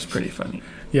shower is pretty funny.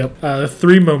 Yep.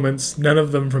 3 moments, none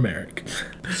of them from Eric.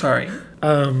 Sorry.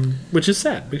 Which is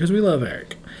sad because we love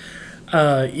Eric.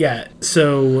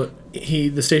 So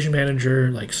the station manager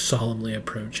like solemnly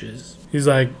approaches. He's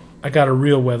like, I got a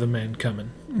real weatherman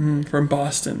coming. From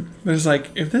Boston. But it's like,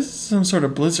 if this is some sort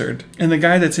of blizzard and the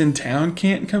guy that's in town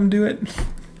can't come do it,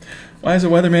 why is a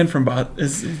weatherman from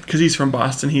Boston? Because he's from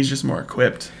Boston, he's just more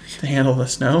equipped to handle the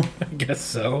snow? I guess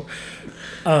so.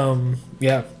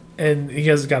 Yeah. And he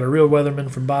has got a real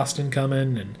weatherman from Boston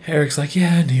coming, and Eric's like,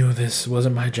 yeah, I knew this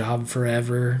wasn't my job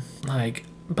forever. Like,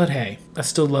 but hey, I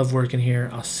still love working here.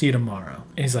 I'll see you tomorrow.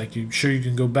 And he's like, you sure you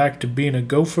can go back to being a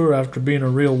gopher after being a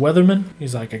real weatherman?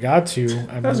 He's like, I got to.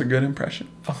 That was a good impression.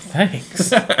 Oh,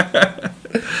 thanks.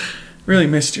 Really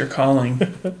missed your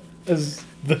calling. As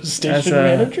the station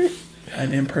manager?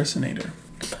 An impersonator.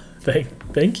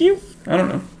 Thank you? I don't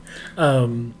know.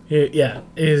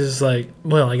 He's like,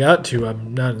 well, I got to.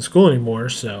 I'm not in school anymore,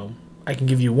 so I can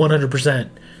give you 100%.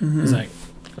 Mm-hmm. He's like,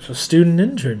 it's a student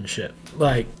internship.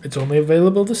 Like, it's only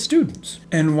available to students.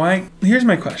 And why? Here's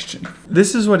my question.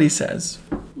 This is what he says.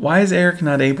 Why is Eric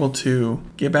not able to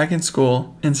get back in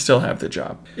school and still have the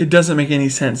job? It doesn't make any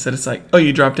sense that it's like, oh,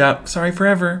 you dropped out. Sorry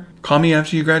forever. Call me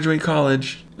after you graduate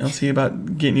college. I'll see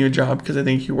about getting you a job because I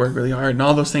think you work really hard and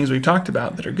all those things we've talked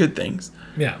about that are good things.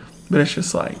 Yeah. But it's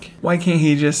just like, why can't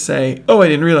he just say, oh, I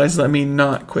didn't realize, let me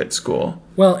not quit school.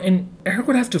 Well, and Eric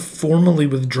would have to formally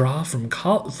withdraw from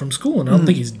school, and I don't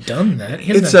think he's done that.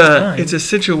 He hasn't had time. It's a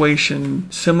situation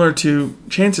similar to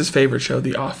Chance's favorite show,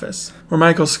 The Office, where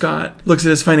Michael Scott looks at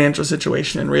his financial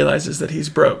situation and realizes that he's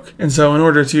broke. And so in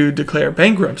order to declare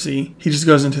bankruptcy, he just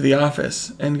goes into the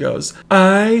office and goes,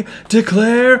 "I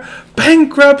declare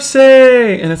bankruptcy!"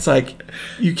 And it's like,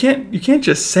 you can't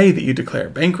just say that you declare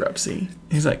bankruptcy.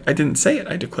 He's like, "I didn't say it,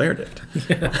 I declared it."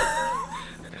 Yeah.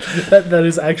 That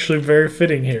is actually very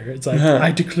fitting here. It's like,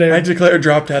 I declare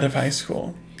dropped out of high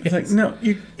school. It's like, no,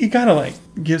 you gotta like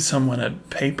give someone a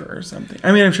paper or something.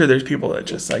 I mean, I'm sure there's people that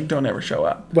just like don't ever show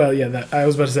up. Well, yeah, I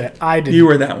was about to say, I didn't. You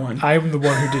were that one. I'm the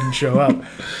one who didn't show up.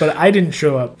 But I didn't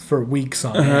show up for weeks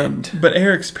on end. But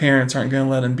Eric's parents aren't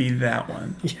gonna let him be that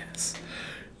one. Yes.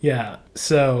 Yeah.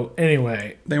 So,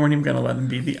 anyway. They weren't even gonna let him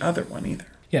be the other one either.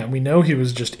 Yeah, we know he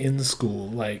was just in school,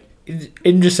 like,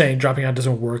 I'm just saying dropping out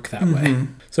doesn't work that way.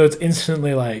 So it's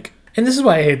instantly like, and this is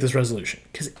why I hate this resolution,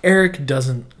 because Eric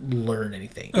doesn't learn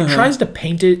anything. It tries to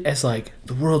paint it as like,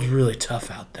 the world's really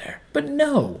tough out there. But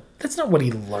no, that's not what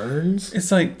he learns.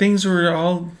 It's like things were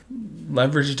all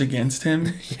leveraged against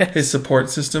him. Yes. His support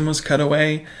system was cut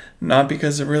away, not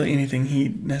because of really anything he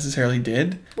necessarily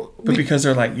did, but because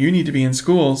they're like, you need to be in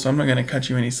school, so I'm not going to cut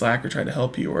you any slack or try to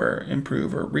help you or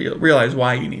improve or realize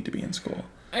why you need to be in school.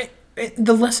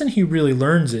 The lesson he really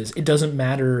learns is it doesn't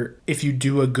matter if you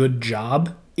do a good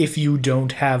job if you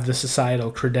don't have the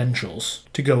societal credentials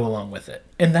to go along with it.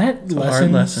 And that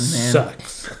lesson man.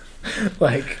 sucks.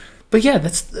 But yeah,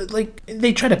 that's like,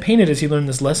 they try to paint it as he learned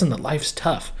this lesson that life's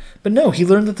tough. But no, he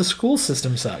learned that the school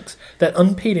system sucks, that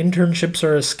unpaid internships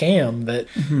are a scam, that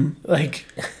like...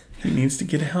 He needs to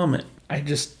get a helmet. I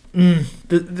just...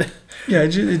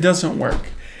 it doesn't work.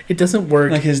 It doesn't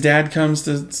work. Like, his dad comes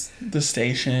to the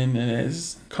station and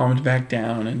is calmed back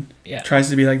down and tries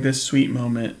to be like this sweet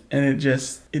moment, and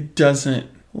it doesn't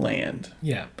land.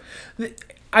 Yeah.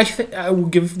 I will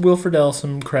give Will Friedle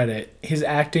some credit. His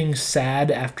acting sad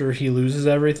after he loses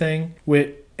everything,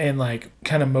 and like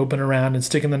kind of moping around and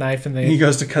sticking the knife in the... He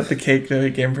goes to cut the cake that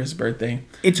he gave him for his birthday.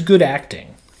 It's good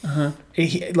acting.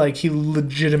 He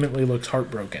legitimately looks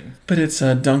heartbroken. But it's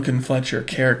a Duncan Fletcher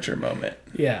character moment.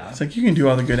 Yeah. It's like, you can do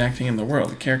all the good acting in the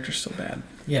world. The character's still bad.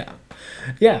 Yeah.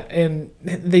 Yeah, and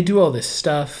they do all this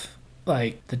stuff.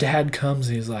 Like, the dad comes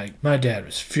and he's like, my dad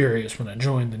was furious when I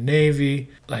joined the Navy.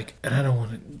 Like, and I don't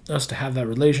want us to have that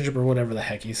relationship, or whatever the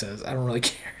heck he says. I don't really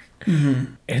care.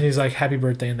 And he's like, happy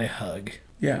birthday, and they hug.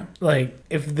 Yeah. Like,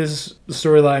 if this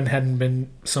storyline hadn't been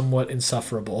somewhat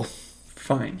insufferable.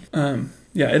 Fine.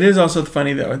 Yeah, it is also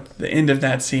funny, though, at the end of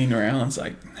that scene where Alan's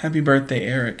like, happy birthday,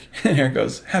 Eric. And Eric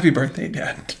goes, happy birthday,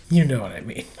 Dad. You know what I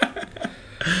mean.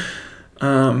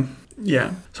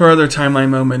 Yeah. So our other timeline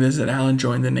moment is that Alan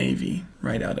joined the Navy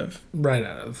right out of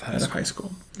high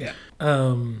school. Yeah.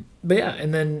 But yeah,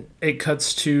 and then it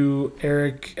cuts to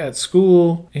Eric at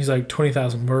school. He's like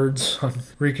 20,000 words on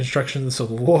Reconstruction of the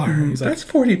Civil War. He's That's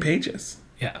 40 pages.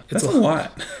 Yeah. That's a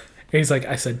lot. And he's like,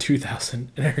 I said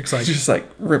 2,000. And Eric's like... Just like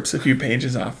rips a few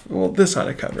pages off. Well, this ought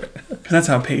to cover it. Because that's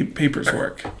how papers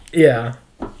work. Yeah.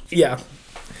 Yeah.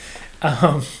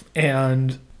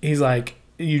 And he's like,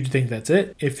 you think that's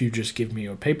it? If you just give me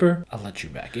your paper, I'll let you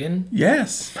back in.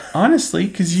 Yes. Honestly,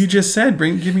 because you just said,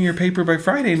 give me your paper by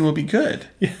Friday and we'll be good.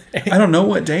 Yeah. I don't know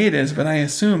what day it is, but I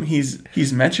assume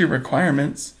he's met your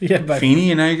requirements. Yeah,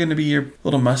 Feeney and I are going to be your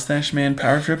little mustache man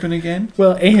power tripping again.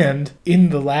 Well, and in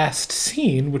the last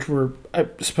scene, which we're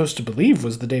supposed to believe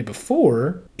was the day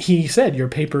before, he said, your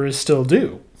paper is still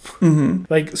due.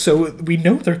 Like, so we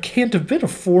know there can't have been a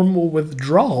formal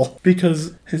withdrawal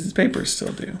because his paper's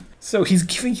still due. So he's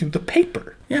giving you the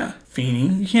paper. Yeah, Feeney,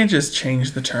 you can't just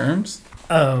change the terms.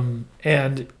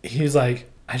 And he's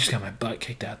like, I just got my butt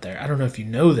kicked out there. I don't know if you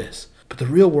know this, but the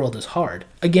real world is hard.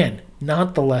 Again,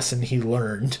 not the lesson he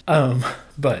learned.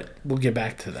 But we'll get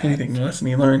back to that. The lesson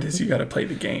he learned is you got to play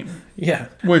the game. Yeah.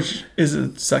 Which is a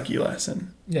sucky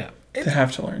lesson. Yeah. To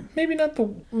have to learn. Maybe not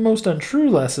the most untrue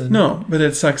lesson. No, but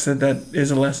it sucks that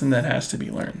is a lesson that has to be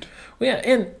learned. Well, yeah,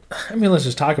 and I mean, let's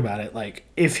just talk about it. Like,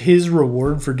 if his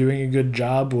reward for doing a good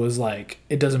job was like,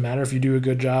 it doesn't matter if you do a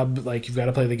good job, like, you've got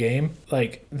to play the game,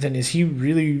 like, then is he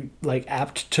really, like,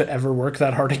 apt to ever work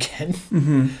that hard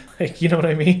again? Like, you know what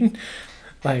I mean?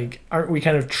 Like, aren't we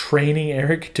kind of training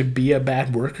Eric to be a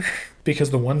bad worker?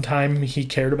 Because the one time he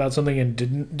cared about something and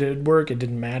did work, it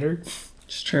didn't matter?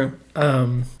 It's true.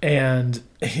 And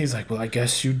he's like, well, I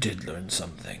guess you did learn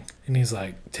something. And he's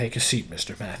like, take a seat,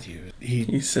 Mr. Matthews.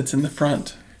 He sits in the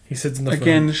front. He sits in the front.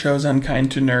 Again, the show's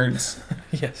unkind to nerds.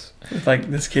 Yes. With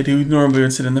like this kid who normally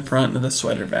would sit in the front with a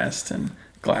sweater vest and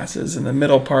glasses in the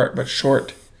middle part, but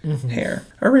short. hair.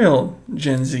 A real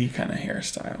Gen Z kind of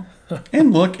hairstyle.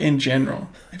 And look in general.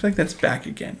 I feel like that's back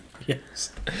again.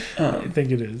 Yes, I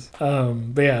think it is.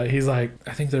 But yeah, he's like,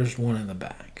 I think there's one in the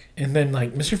back. And then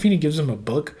like Mr. Feeney gives him a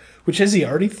book, which has he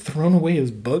already thrown away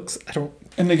his books? I don't.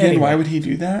 And again, why would he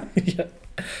do that? Yeah.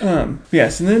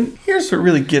 Yes, and then here's what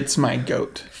really gets my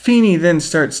goat. Feeney then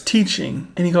starts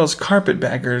teaching, and he calls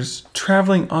carpetbaggers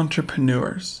traveling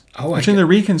entrepreneurs. Oh, which in the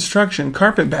Reconstruction,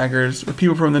 carpetbaggers were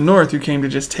people from the North who came to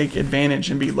just take advantage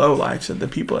and be lowlifes of the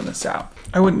people in the South.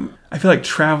 I feel like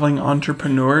traveling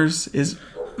entrepreneurs is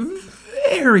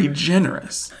very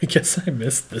generous. I guess I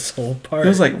missed this whole part. It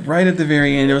was like right at the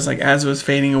very end. It was like as it was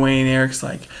fading away, and Eric's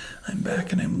like, I'm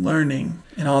back and I'm learning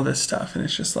and all this stuff. And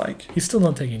it's just like... He's still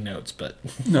not taking notes, but...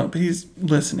 No, but he's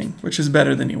listening, which is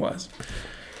better than he was,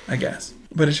 I guess.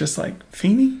 But it's just like,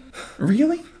 Feeney?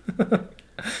 Really?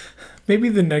 Maybe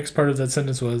the next part of that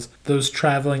sentence was those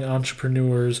traveling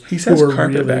entrepreneurs he says who are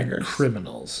carpetbaggers. Really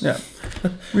criminals. Yeah.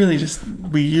 Really just,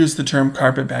 we use the term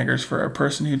carpetbaggers for a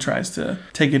person who tries to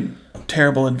take a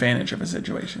terrible advantage of a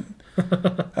situation.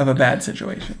 Of a bad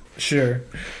situation. Sure.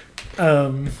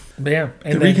 But yeah.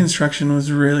 And the Reconstruction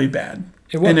was really bad.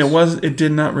 It was. And it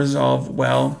did not resolve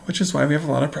well, which is why we have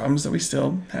a lot of problems that we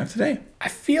still have today. I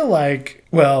feel like,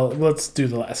 well, let's do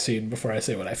the last scene before I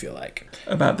say what I feel like.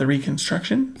 About the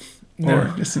Reconstruction? No.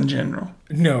 Or just in general?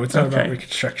 No, it's not about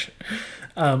Reconstruction.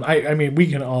 I mean, we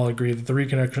can all agree that the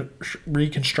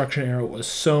Reconstruction era was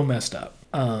so messed up.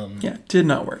 Yeah, did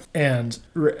not work. And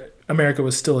America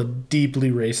was still a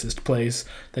deeply racist place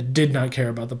that did not care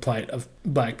about the plight of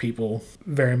black people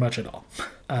very much at all.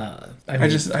 I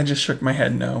just shook my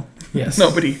head no. Yes. No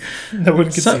one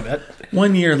could see that.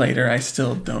 1 year later, I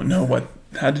still don't know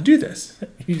how to do this.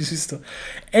 You still,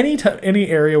 any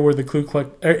area where the Ku Klux,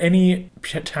 or any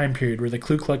time period where the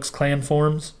Ku Klux Klan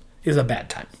forms is a bad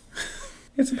time.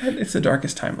 It's the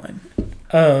darkest timeline.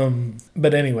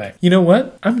 But anyway, you know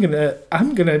what? I'm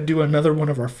gonna do another one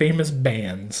of our famous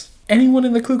bans. Anyone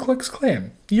in the Ku Klux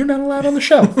Klan, you're not allowed on the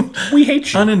show. We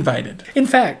hate you. Uninvited. In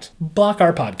fact, block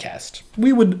our podcast.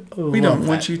 We don't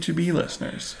want you to be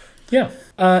listeners. Yeah.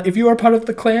 If you are part of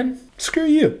the Klan, screw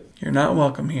you. You're not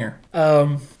welcome here.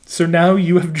 So now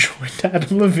you have joined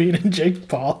Adam Levine and Jake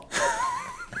Paul.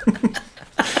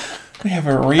 We have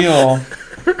a real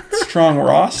strong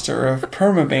roster of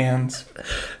permabans.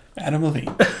 Adam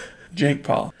Levine, Jake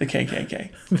Paul, the KKK.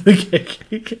 The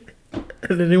KKK.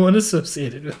 And anyone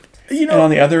associated with it. And on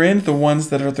the other end, the ones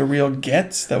that are the real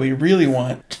gets that we really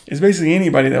want is basically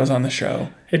anybody that was on the show.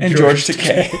 And George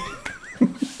Takei.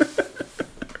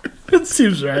 That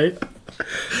seems right.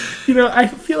 You know, I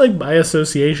feel like by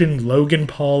association, Logan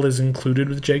Paul is included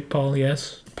with Jake Paul,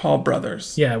 yes? Paul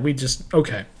brothers. Yeah,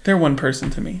 okay. They're one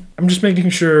person to me. I'm just making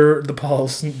sure the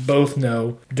Pauls both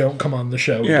know, don't come on the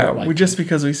show. Yeah, just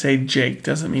because we say Jake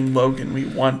doesn't mean Logan, we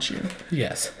want you.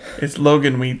 Yes. It's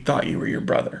Logan, we thought you were your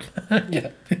brother. Yeah,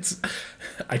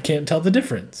 I can't tell the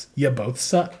difference. You both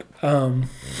suck. I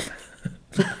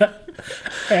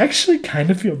actually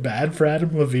kind of feel bad for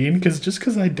Adam Levine,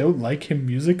 because I don't like him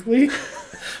musically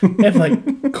and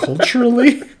like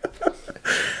culturally.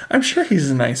 I'm sure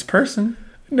he's a nice person.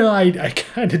 No, I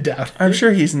kind of doubt it. I'm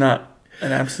sure he's not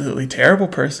an absolutely terrible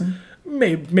person.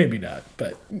 Maybe not,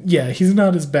 but yeah, he's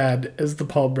not as bad as the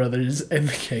Paul brothers and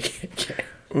the KKK.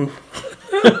 Ooh.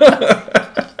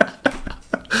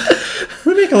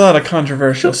 We make a lot of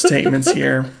controversial statements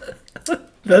here.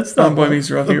 That's not on Boy Meets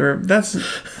World Viewer. That's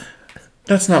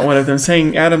not one of them.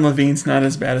 Saying Adam Levine's not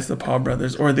as bad as the Paul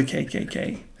brothers or the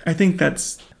KKK. I think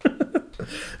that's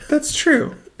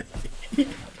true.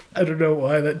 I don't know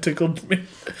why that tickled me.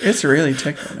 It's really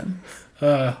tickling him.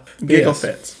 Giggle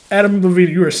fits. Adam Levine,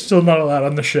 you are still not allowed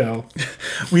on the show.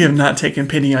 We have not taken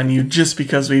pity on you just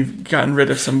because we've gotten rid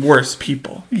of some worse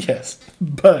people. Yes,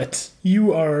 but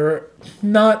you are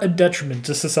not a detriment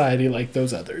to society like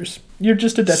those others. You're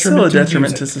just a detriment. Still a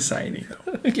detriment to society,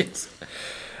 though. Yes.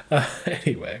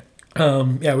 Anyway,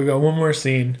 yeah, we got one more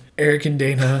scene. Eric and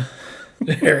Dana.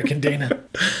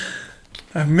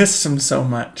 I've missed them so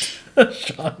much.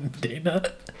 Sean and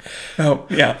Dana. Oh,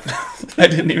 yeah. I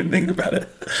didn't even think about it.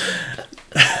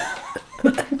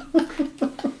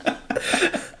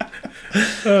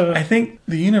 I think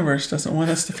the universe doesn't want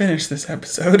us to finish this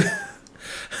episode.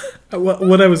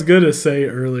 What I was going to say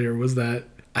earlier was that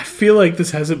I feel like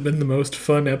this hasn't been the most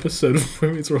fun episode of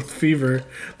Boy Meets World Fever,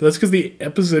 but that's because the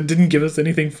episode didn't give us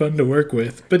anything fun to work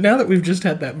with. But now that we've just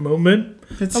had that moment,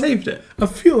 it saved it. I'm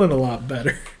feeling a lot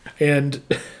better. And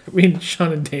I mean,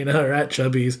 Sean and Dana are at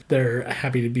Chubby's. They're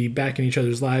happy to be back in each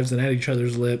other's lives and at each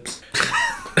other's lips.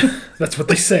 That's what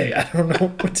they say. I don't know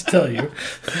what to tell you.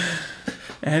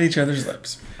 At each other's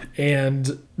lips.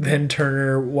 And then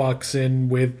Turner walks in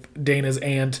with Dana's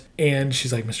aunt, and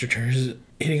she's like, Mr. Turner's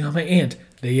hitting on my aunt.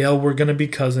 They yell, we're going to be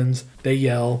cousins. They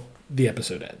yell, the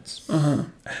episode ends.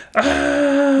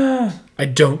 I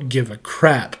don't give a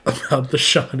crap about the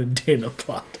Sean and Dana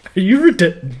plot. Are you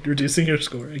reducing your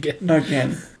score again?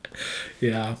 Again.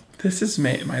 Yeah. This is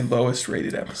my lowest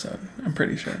rated episode, I'm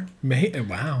pretty sure.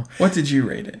 Wow. What did you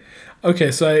rate it?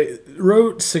 Okay, so I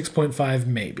wrote 6.5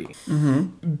 maybe.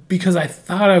 Because I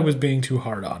thought I was being too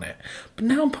hard on it. But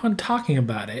now upon talking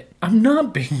about it, I'm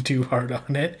not being too hard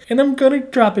on it. And I'm going to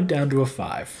drop it down to a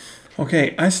 5.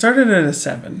 Okay, I started at a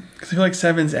 7, because I feel like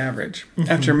 7's average.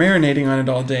 After marinating on it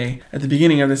all day, at the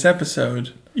beginning of this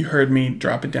episode, you heard me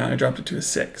drop it down. I dropped it to a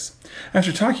 6.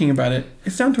 After talking about it,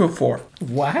 it's down to a 4.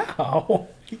 Wow.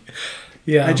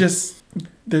 Yeah.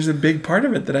 There's a big part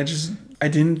of it that I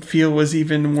didn't feel was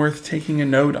even worth taking a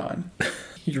note on.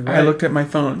 You're right. I looked at my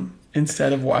phone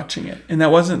instead of watching it. And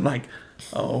that wasn't like,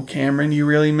 oh, Cameron, you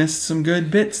really missed some good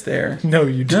bits there. No,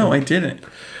 you didn't. No, I didn't.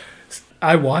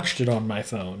 I watched it on my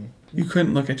phone. You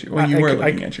couldn't look at your... Well, you were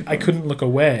looking at your phone. I couldn't look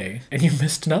away, and you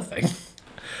missed nothing.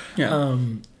 Yeah.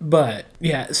 But,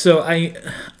 yeah, so I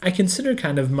consider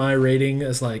kind of my rating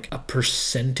as like a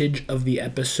percentage of the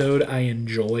episode I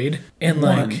enjoyed. And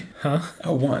like... Huh?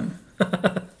 A 1.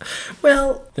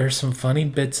 Well, there's some funny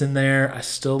bits in there. I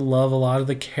still love a lot of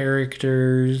the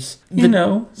characters.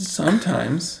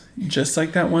 Sometimes, just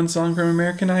like that one song from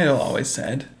American Idol always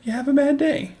said, you have a bad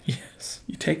day. Yes.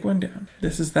 You take one down.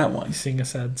 This is that one. You sing a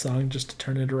sad song just to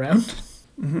turn it around.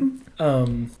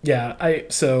 Yeah,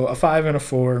 so a 5 and a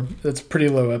 4. That's a pretty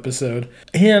low episode.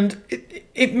 And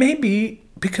it may be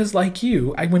because, like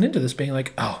you, I went into this being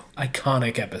like, oh,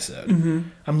 iconic episode.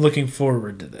 I'm looking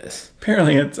forward to this.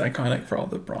 Apparently it's iconic for all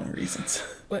the wrong reasons.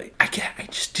 But I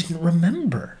just didn't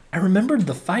remember. I remembered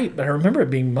the fight, but I remember it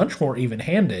being much more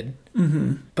even-handed.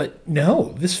 But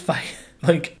no, this fight,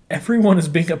 like, everyone is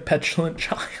being a petulant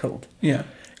child. Yeah,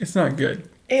 it's not good.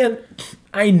 And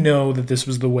I know that this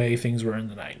was the way things were in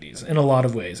the 90s in a lot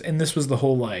of ways. And this was the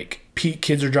whole, like,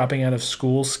 kids are dropping out of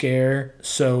school scare.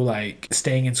 So, like,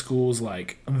 staying in school is,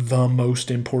 like, the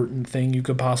most important thing you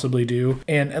could possibly do.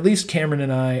 And at least Cameron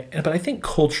and but I think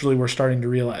culturally we're starting to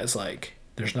realize, like,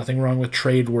 there's nothing wrong with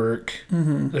trade work.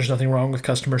 There's nothing wrong with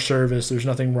customer service. There's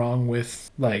nothing wrong with,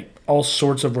 like, all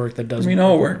sorts of work that doesn't...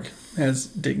 all work has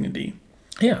dignity.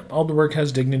 Yeah, all the work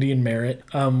has dignity and merit,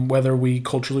 whether we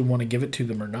culturally want to give it to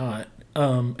them or not.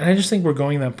 And I just think we're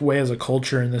going that way as a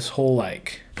culture in this whole,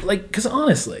 like, because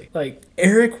honestly, like,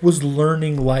 Eric was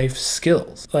learning life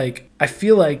skills. Like, I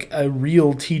feel like a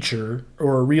real teacher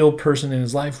or a real person in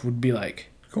his life would be like,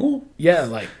 cool. Yeah,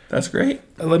 like... That's great.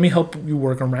 Let me help you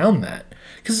work around that.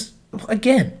 Because...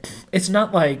 Again, it's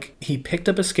not like he picked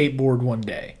up a skateboard one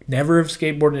day, never have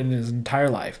skateboarded in his entire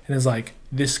life, and is like,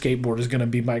 this skateboard is going to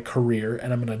be my career,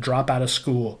 and I'm going to drop out of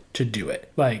school to do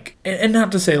it. Like, and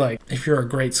not to say, like, if you're a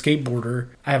great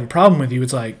skateboarder, I have a problem with you.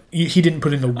 It's like, he didn't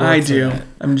put in the work I for do. that.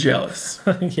 I'm jealous.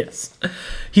 Yes.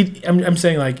 I'm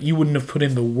saying, like, you wouldn't have put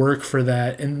in the work for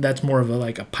that, and that's more of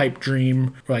a pipe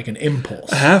dream or, like, an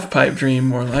impulse. A half-pipe dream,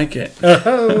 more like it.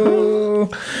 Oh!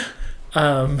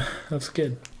 That's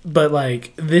good. But,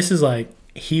 like, this is like,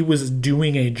 he was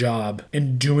doing a job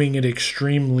and doing it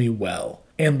extremely well.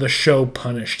 And the show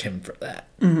punished him for that.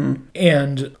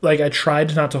 And, like, I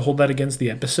tried not to hold that against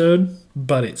the episode,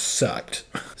 but it sucked.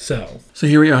 So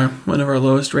here we are, one of our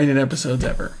lowest rated episodes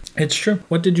ever. It's true.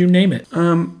 What did you name it?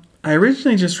 I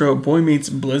originally just wrote Boy Meets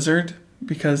Blizzard,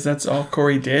 because that's all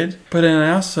Corey did. But then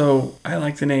I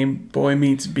like the name Boy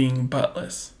Meets Being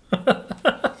Buttless.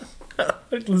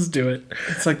 Let's do it.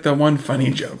 It's like the one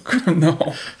funny joke.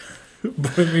 No.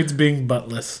 Boy Meets Being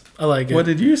Buttless. I like it. What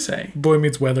did you say? Boy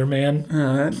Meets Weatherman.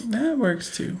 That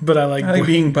works too. But I like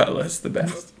Being Buttless the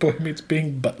best. Boy Meets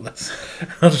Being Buttless.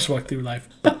 I'll just walk through life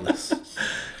buttless.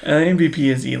 MVP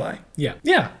is Eli. Yeah.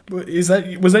 Was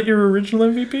that your original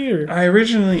MVP or?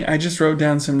 I just wrote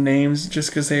down some names just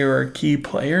because they were key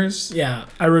players. Yeah,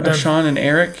 I wrote down Sean and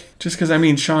Eric. Just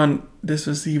because Sean,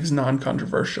 he was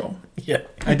non-controversial. Yeah,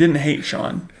 I didn't hate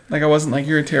Sean. Like, I wasn't like,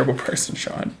 you're a terrible person,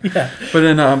 Sean. Yeah. But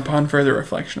then upon further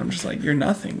reflection, I'm just like, you're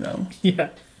nothing though. Yeah.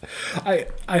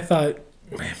 I thought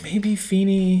maybe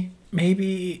Feeney,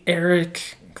 maybe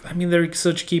Eric. They're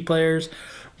such key players.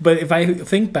 But if I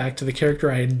think back to the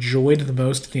character I enjoyed the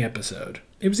most in the episode,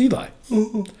 it was Eli.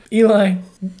 Eli,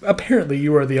 apparently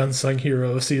you are the unsung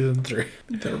hero of season 3.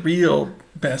 The real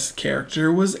best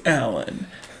character was Alan.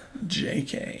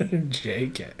 JK.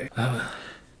 JK.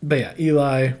 But yeah,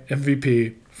 Eli,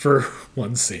 MVP for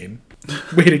one scene.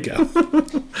 Way to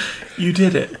go. You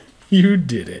did it. You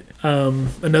did it.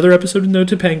 Another episode of No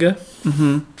Topanga.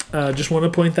 Just want to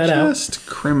point that out. Just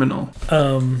criminal.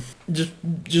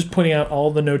 Just pointing out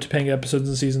all the No Topanga episodes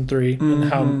in season 3 and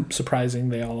how surprising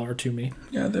they all are to me.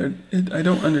 Yeah, I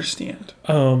don't understand.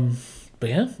 But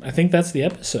yeah, I think that's the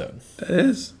episode.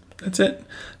 That's it.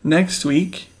 Next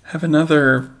week, have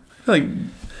another, I feel like,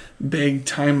 big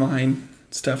timeline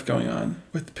stuff going on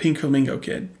with Pink Flamingo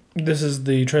Kid. This is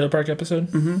the trailer park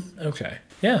episode? Mm-hmm. Okay.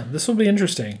 Yeah, this will be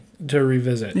interesting to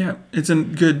revisit. Yeah, it's a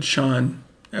good Sean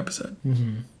episode.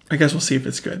 Mm-hmm. I guess we'll see if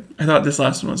it's good. I thought this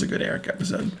last one was a good Eric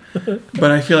episode.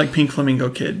 But I feel like Pink Flamingo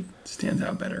Kid stands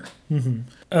out better.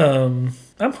 Mm-hmm.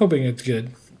 I'm hoping it's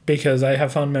good because I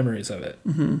have fond memories of it.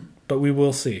 Mm-hmm. But we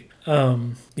will see.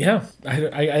 Yeah,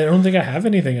 I don't think I have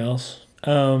anything else.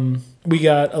 We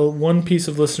got one piece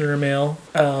of listener mail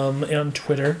on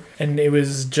Twitter, and it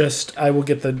was just, I will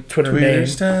get the Twitter name.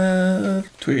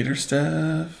 Twitter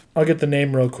stuff. I'll get the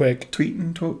name real quick.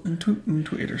 Tweeting,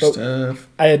 Twitter stuff.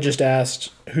 I had just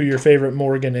asked who your favorite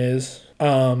Morgan is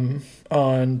on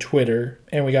Twitter,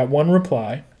 and we got one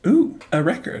reply. Ooh, a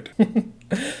record.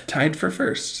 Tied for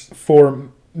first. For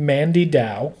Mandy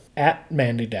Dow, at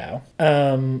Mandy Dow.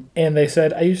 And they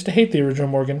said, I used to hate the original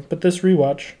Morgan, but this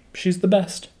rewatch, she's the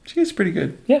best. She's pretty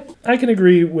good. Yeah, I can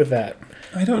agree with that.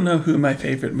 I don't know who my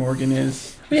favorite Morgan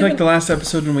is. I feel like the last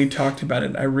episode when we talked about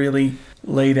it, I really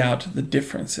laid out the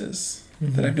differences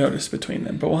that I've noticed between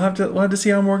them. But we'll have to see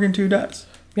how Morgan 2 does.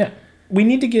 Yeah. We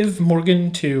need to give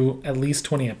Morgan 2 at least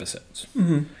 20 episodes.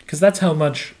 Because that's how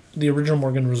much the original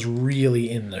Morgan was really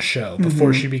in the show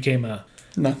before she became a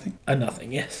nothing. A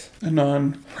nothing, yes. A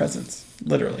non-presence,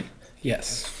 literally.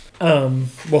 Yes.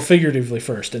 Well, figuratively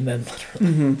first, and then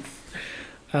literally.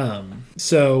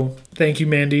 So, thank you,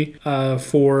 Mandy,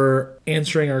 for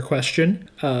answering our question.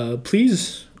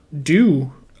 Please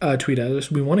do tweet at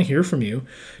us. We want to hear from you.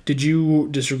 Did you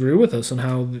disagree with us on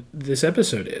how this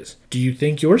episode is? Do you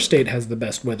think your state has the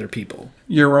best weather people?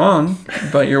 You're wrong,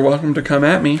 but you're welcome to come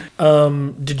at me.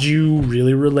 Did you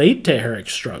really relate to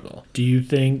Eric's struggle? Do you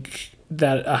think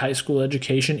that a high school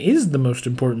education is the most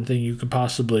important thing you could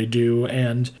possibly do,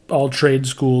 and all trade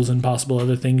schools and possible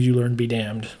other things you learn be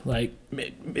damned? Like,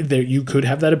 you could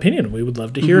have that opinion. We would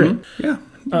love to hear it. Yeah.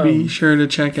 Be sure to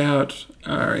check out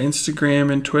our Instagram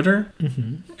and Twitter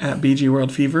at BG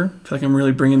World Fever. I feel like I'm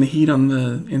really bringing the heat on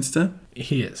the Insta.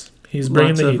 He is. He's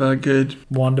bringing the heat. Lots of good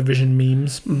WandaVision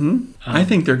memes. I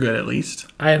think they're good, at least.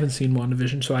 I haven't seen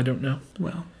WandaVision, so I don't know.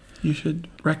 Well, you should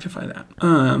rectify that.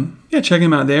 Yeah, check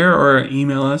him out there or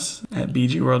email us at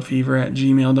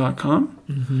bgworldfever@gmail.com.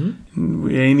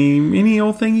 Any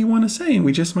old thing you want to say, and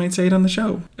we just might say it on the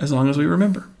show, as long as we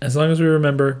remember. As long as we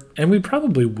remember. And we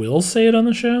probably will say it on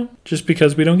the show, just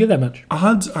because we don't get that much.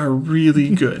 Odds are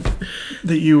really good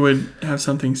that you would have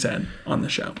something said on the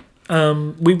show.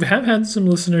 We have had some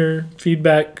listener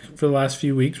feedback for the last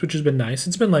few weeks, which has been nice.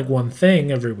 It's been like one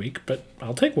thing every week, but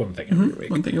I'll take one thing every week.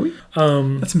 One thing a week.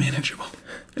 That's manageable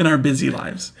in our busy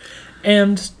lives.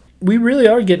 And we really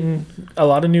are getting a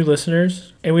lot of new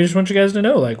listeners, and we just want you guys to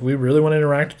know, like, we really want to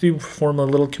interact with you, form a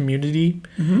little community,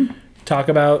 talk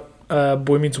about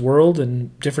Boy Meets World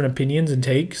and different opinions and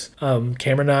takes.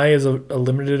 Cameron and I is a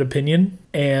limited opinion,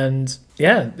 and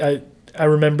yeah, I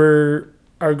remember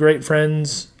our great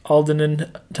friends Alden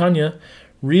and Tanya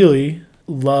really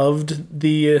loved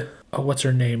the what's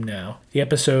her name now? The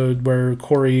episode where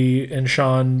Corey and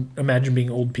Sean imagine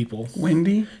being old people.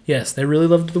 Wendy? Yes, they really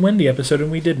loved the Wendy episode, and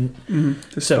we didn't.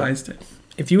 Despised it.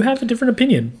 If you have a different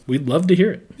opinion, we'd love to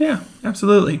hear it. Yeah,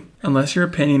 absolutely. Unless your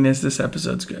opinion is this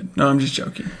episode's good. No, I'm just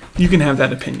joking. You can have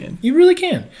that opinion. You really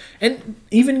can. And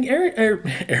even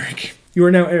Eric. You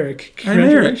are now Eric.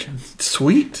 Congratulations. I'm Eric.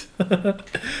 Sweet.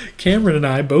 Cameron and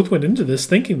I both went into this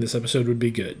thinking this episode would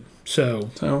be good. So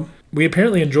we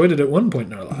apparently enjoyed it at one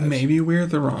point in our lives. Maybe we're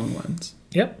the wrong ones.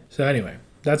 Yep. So anyway,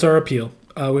 that's our appeal.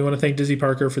 We want to thank Dizzy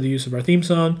Parker for the use of our theme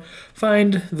song.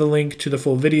 Find the link to the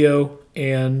full video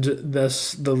and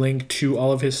thus the link to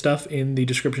all of his stuff in the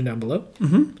description down below.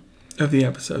 Of the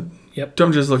episode. Yep.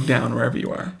 Don't just look down wherever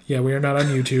you are. Yeah, we are not on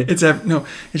YouTube. It's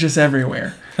just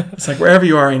everywhere. It's like wherever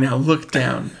you are right now, look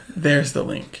down. There's the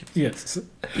link. Yes.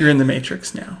 You're in the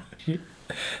Matrix now.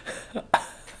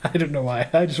 I don't know why.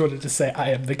 I just wanted to say I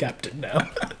am the captain now.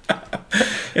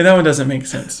 Yeah, that one doesn't make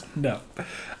sense. No.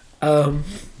 But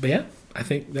yeah, I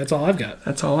think that's all I've got.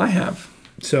 That's all I have.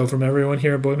 So from everyone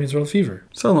here at Boy Meets World Fever.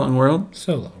 So long, world.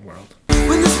 So long, world.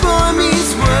 When this boy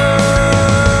meets world.